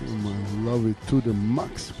 Oh man, love it to the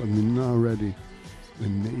max, but we're not ready. The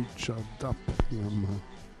nature dub. Yeah man.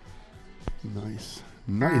 Nice.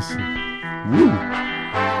 Nice. Woo!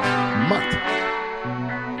 Matt.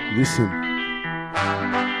 Listen.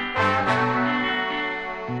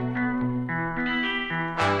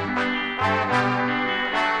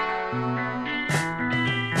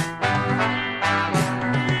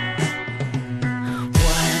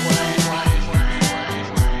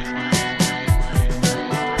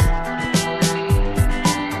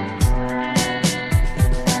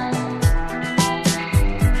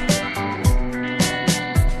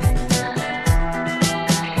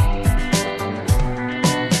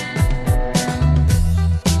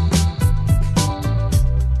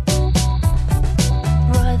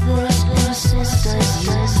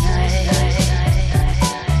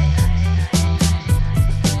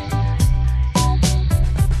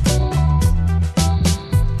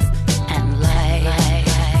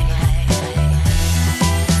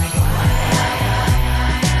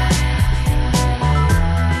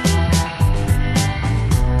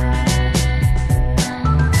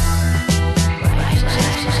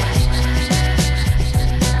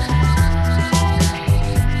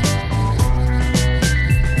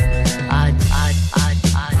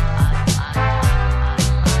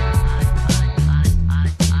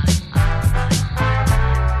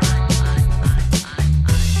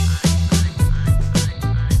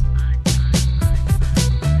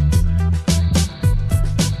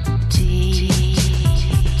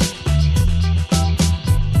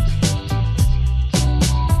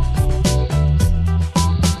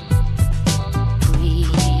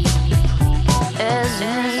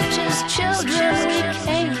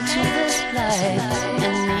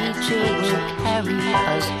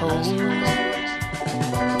 home.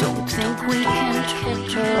 Don't think we can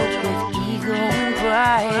trick her with ego and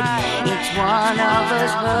pride. Each one of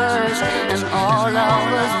us hers and all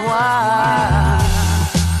of us why.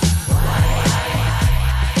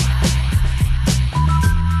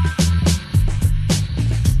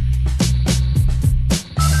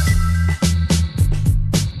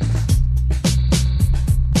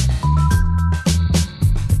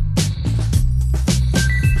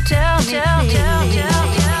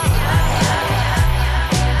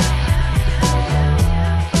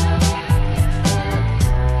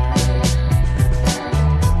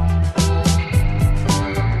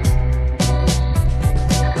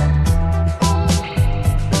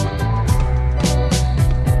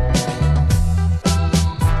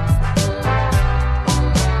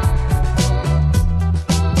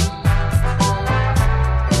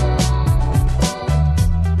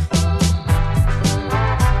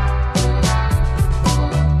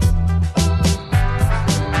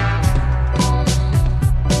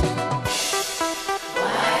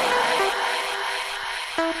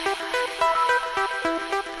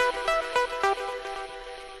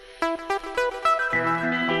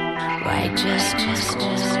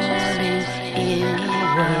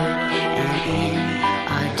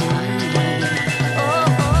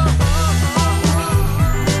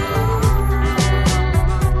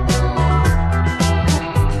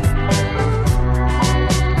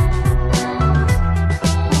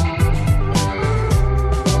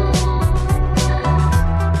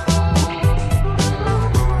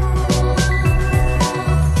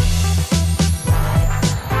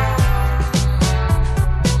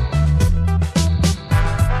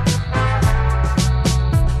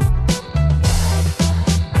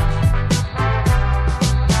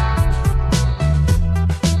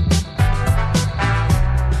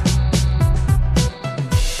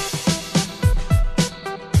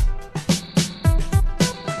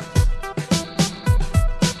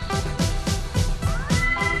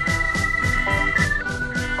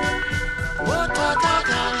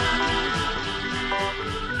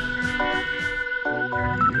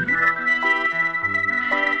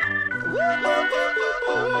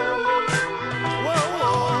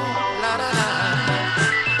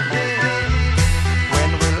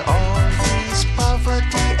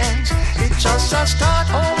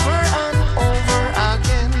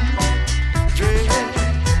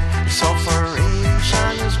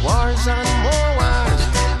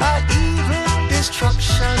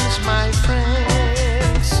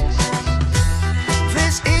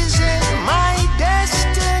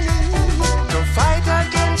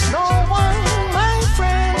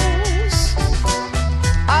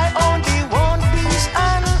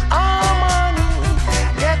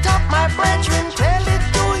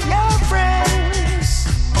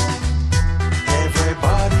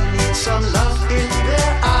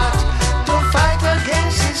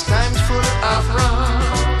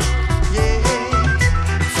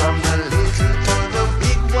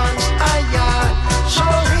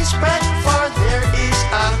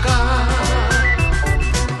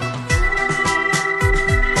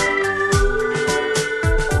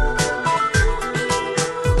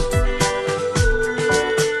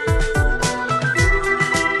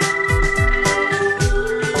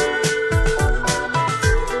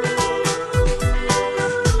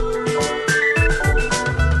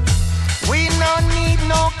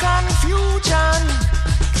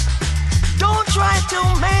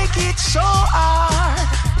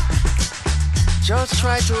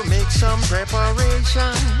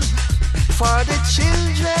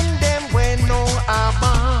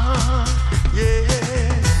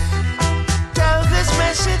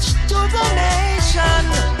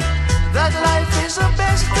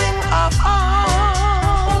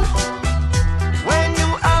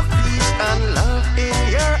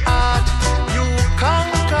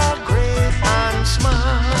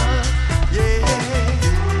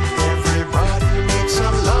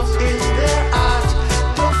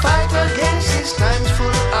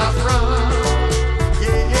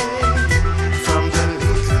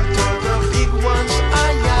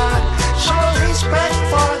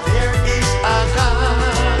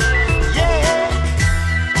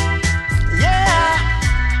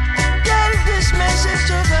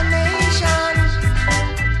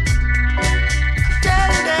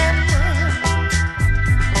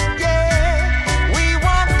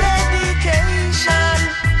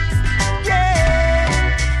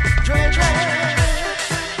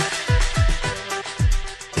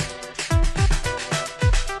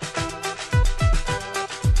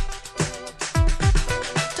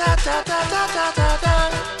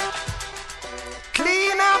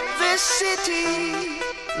 Clean up this city,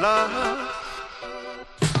 love.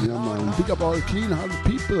 Yeah, man. Big up all clean-hearted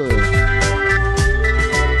people.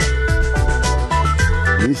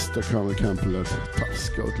 Mr. Carmel Campbell at Top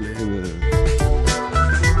Scout Label.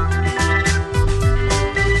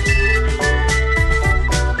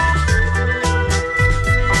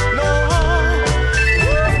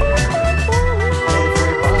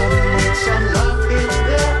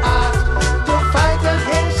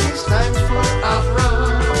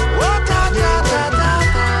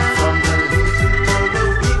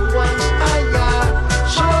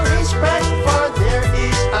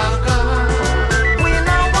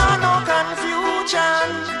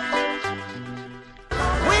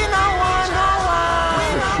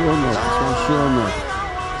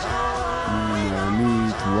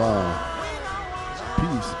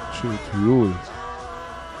 Rule.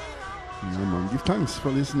 Yeah, man. Give thanks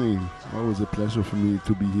for listening. Always a pleasure for me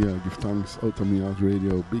to be here. Give thanks, Outta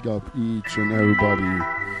Radio. Big up each and everybody.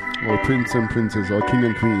 All prince and princess, all king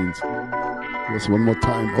and queens. Just one more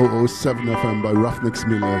time, 007 FM by Ruffneck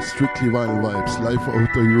Smille. Strictly vinyl vibes, live for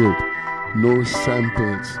Outta Europe. No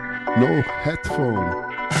samples, no headphone,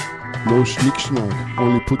 no schnick schnack.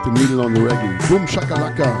 Only put the needle on the reggae. Boom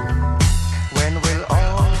shakalaka. When will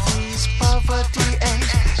all these poverty end?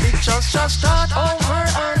 Just start over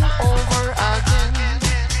and over again.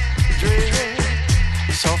 Dread,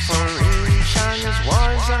 sufferings,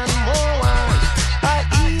 wars and more wars are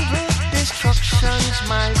evil destructions,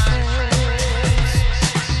 my friends.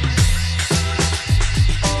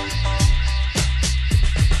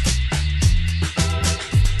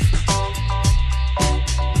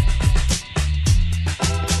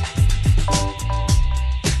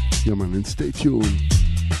 Yeah, man, and stay tuned.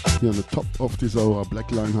 Here on the top of this hour,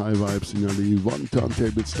 Black Line High Vibes in the one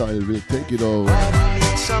turntable style. We'll take it over.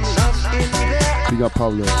 Big up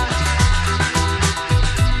Pablo.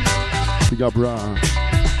 Big up Ra.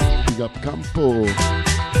 Big up Campo.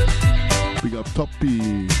 Big up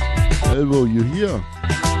Toppy. Elvo, you here?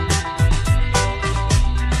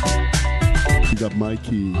 Big up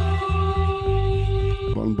Mikey.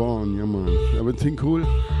 Bon, yeah man. Everything cool?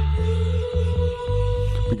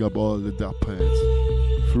 Big up all the dap heads.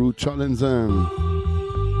 Fruit Challenge and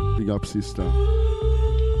big up sister.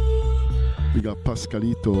 Big up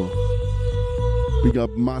Pascalito. Big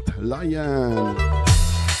up Matt Lion.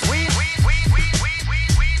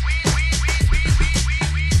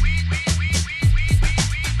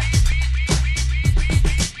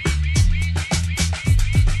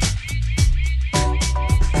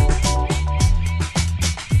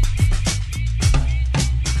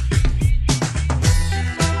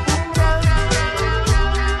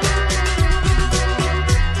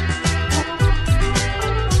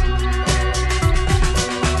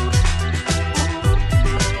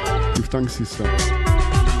 Thanks, sister.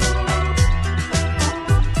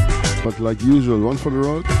 But like usual, one for the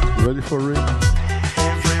road, ready for rain.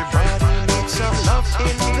 Everybody needs some love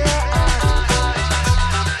in their eyes.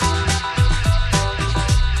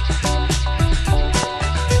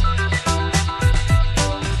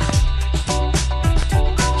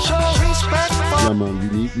 Show respect for Yeah, man, we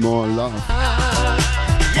need more love.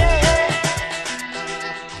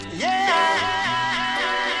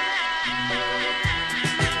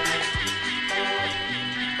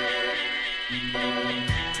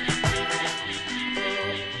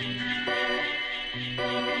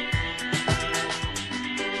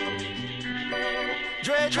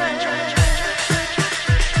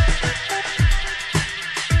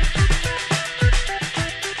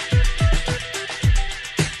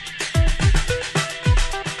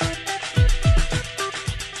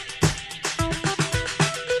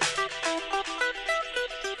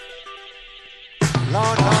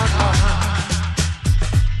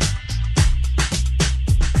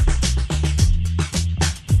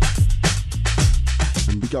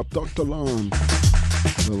 Big up Dr. Lon.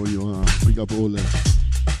 Wherever you are. Big up Ole.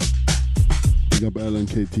 Big up Alan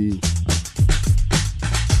KT.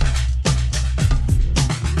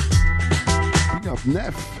 Big up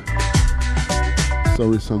Neff.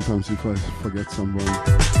 Sorry sometimes if I forget someone.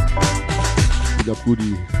 Big up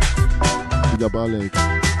Woody. Big up Alex.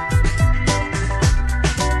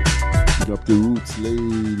 Big up the Roots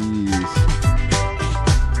ladies.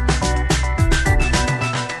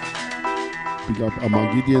 Big up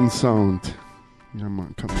Armageddon Sound. Yeah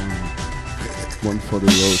man, come on. One for the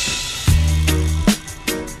road.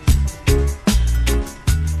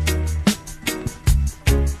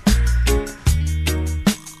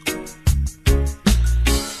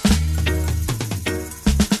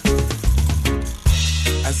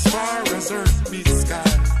 As far as earth meets sky,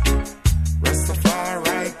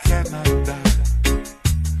 Rastafari cannot die.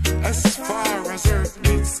 As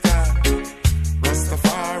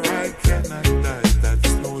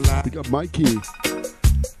Mikey.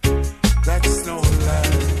 That's no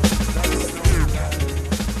lie.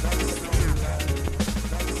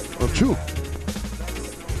 Oh, true.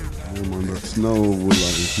 Yeah, man, that's no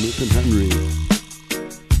lie. Nick and Henry.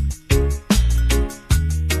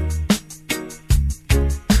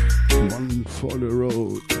 One for the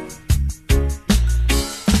road.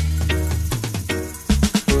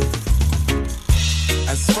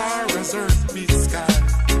 As far as earth meets sky,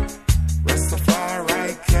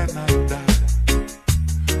 Rastafari cannot die.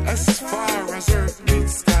 As far as earth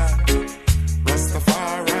meets sky,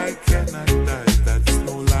 Rastafari cannot die. That's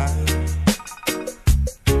no lie.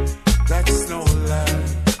 That's no lie.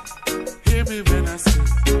 Hear me when I say,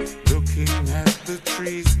 looking at the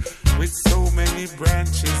trees with so many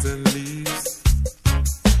branches and leaves.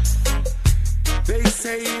 They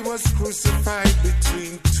say he was crucified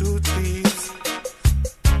between two thieves.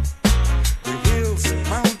 The hills,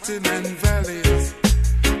 mountain and valleys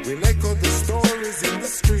will echo the stories in the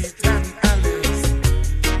street and alleys.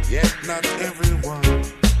 Yet not everyone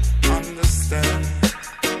understands.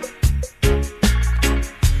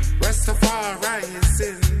 Rastafari is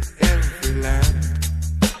in every land.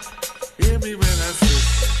 Hear me when I say,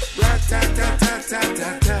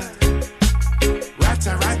 rat-ta-ta-ta-ta-ta-ta.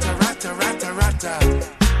 Rata-rata-rata-rata-rata.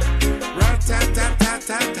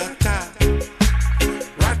 Rat-ta-ta-ta-ta-ta-ta.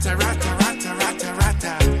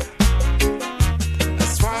 Rata-rata-rata-rata-rata.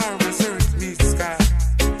 As far as earth meets sky,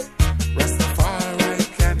 Rastafari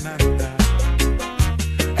cannot die.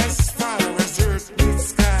 As far as earth meets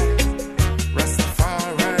sky,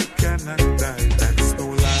 Rastafari cannot die. That's no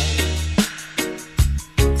lie.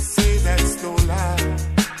 Say that's no lie.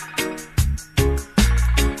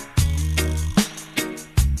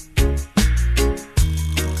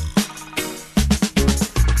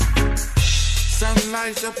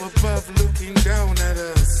 Sunlight up above looking down at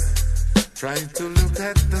us. Trying to look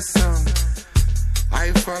at the sun.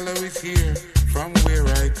 I follow it here from where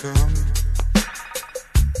I come.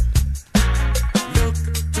 Look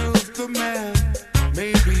to the man,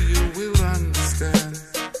 maybe you will understand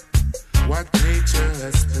what nature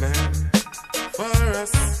has planned for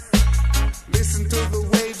us. Listen to the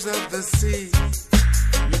waves of the sea.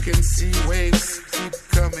 You can see waves keep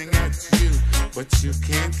coming at you, but you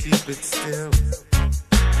can't keep it still.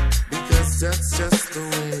 Because that's just the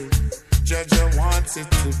way Jaja wants it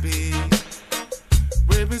to be.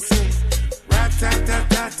 Where we say,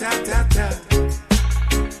 rat-ta-ta-ta-ta-ta-ta.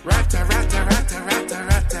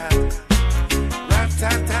 Rata-rata-rata-rata-rata.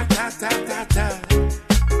 Rat-ta-ta-ta-ta-ta-ta.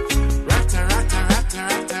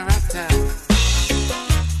 Rata-rata-rata-rata-rata.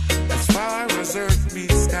 As far as earth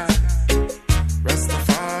meets sky,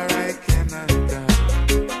 Rastafari cannot die.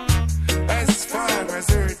 As far as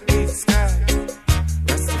earth meets sky,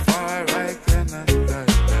 Rastafari cannot die.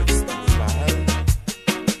 That's no lie.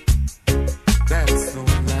 That's no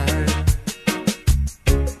lie.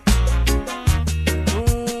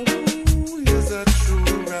 Oh, he's a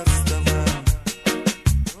true Rastaman.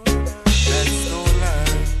 That's no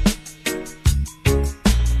lie.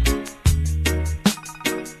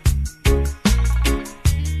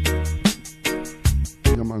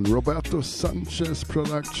 Yeah, man, Roberto Sanchez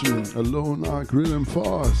production, Alone Arc Rhythm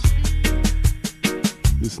Force.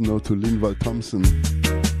 Listen now to Linval Thompson.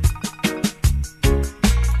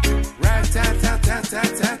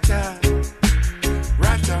 Rat-ta-ta-ta-ta-ta-ta.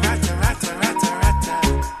 Rata-rata-rata-rata-rata.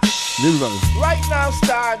 Linval. Right now,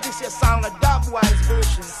 Star, this is sound a dub-wise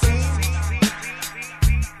version. See?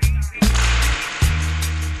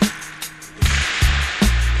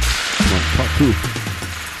 Come on, part two.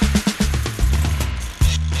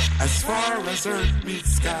 As far as earth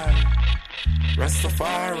meets sky,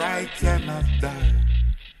 Rastafari cannot die.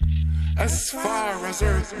 As far as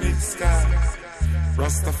earth meets sky,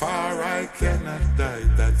 Rastafari cannot die.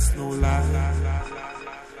 That's no lie.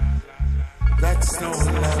 That's no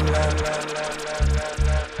lie.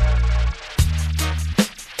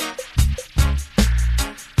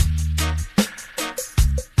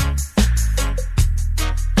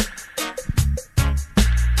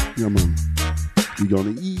 Yeah, man. We're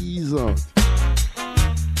gonna ease out.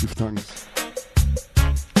 Give thanks.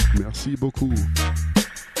 Merci beaucoup.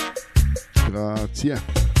 Grazie.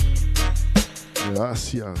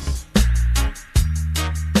 Gracias.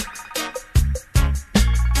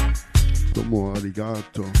 Domo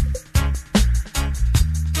arigato.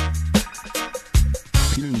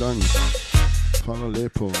 Vielen Dank. Fala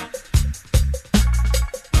Lepo.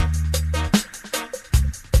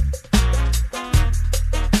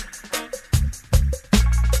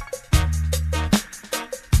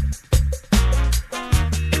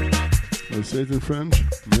 I say it in French.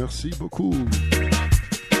 Merci beaucoup.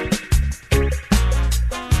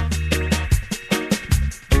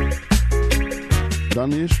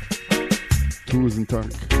 ist. Tusen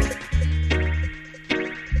Dank.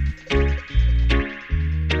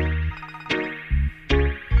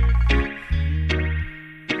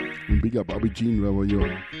 And big up Bobby Jean wherever you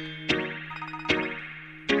are.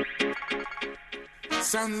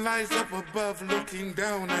 Sun lies up above looking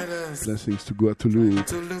down at us. Blessings to Guadeloupe.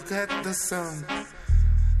 To look at the sun,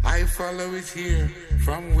 I follow it here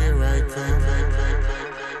from where I come.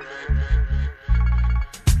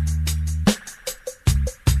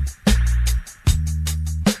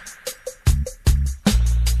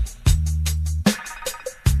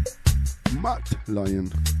 Matt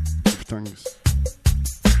Lion, give thanks.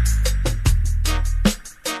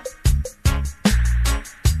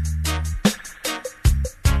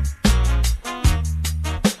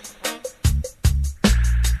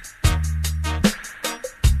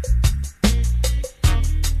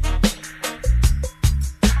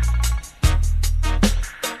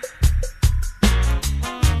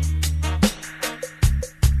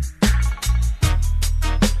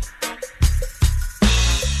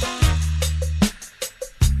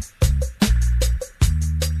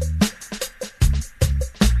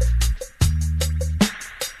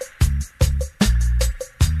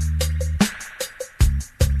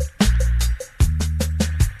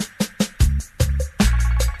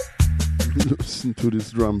 Listen to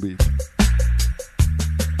this drum beat.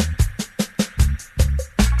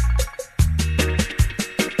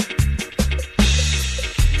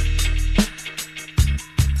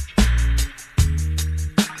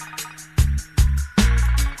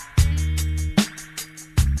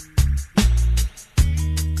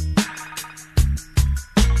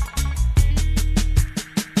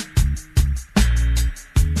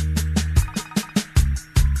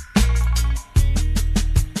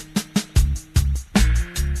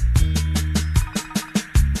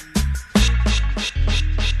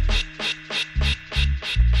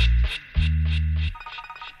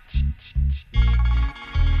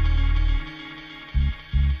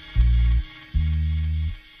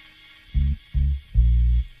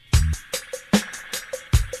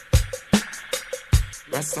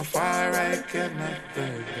 Rastafari cannot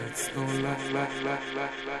die, that's no lie.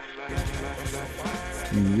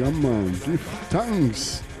 Ja man, give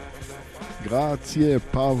thanks. Grazie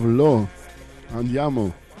Pavlo.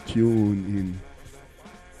 Andiamo. Tune in.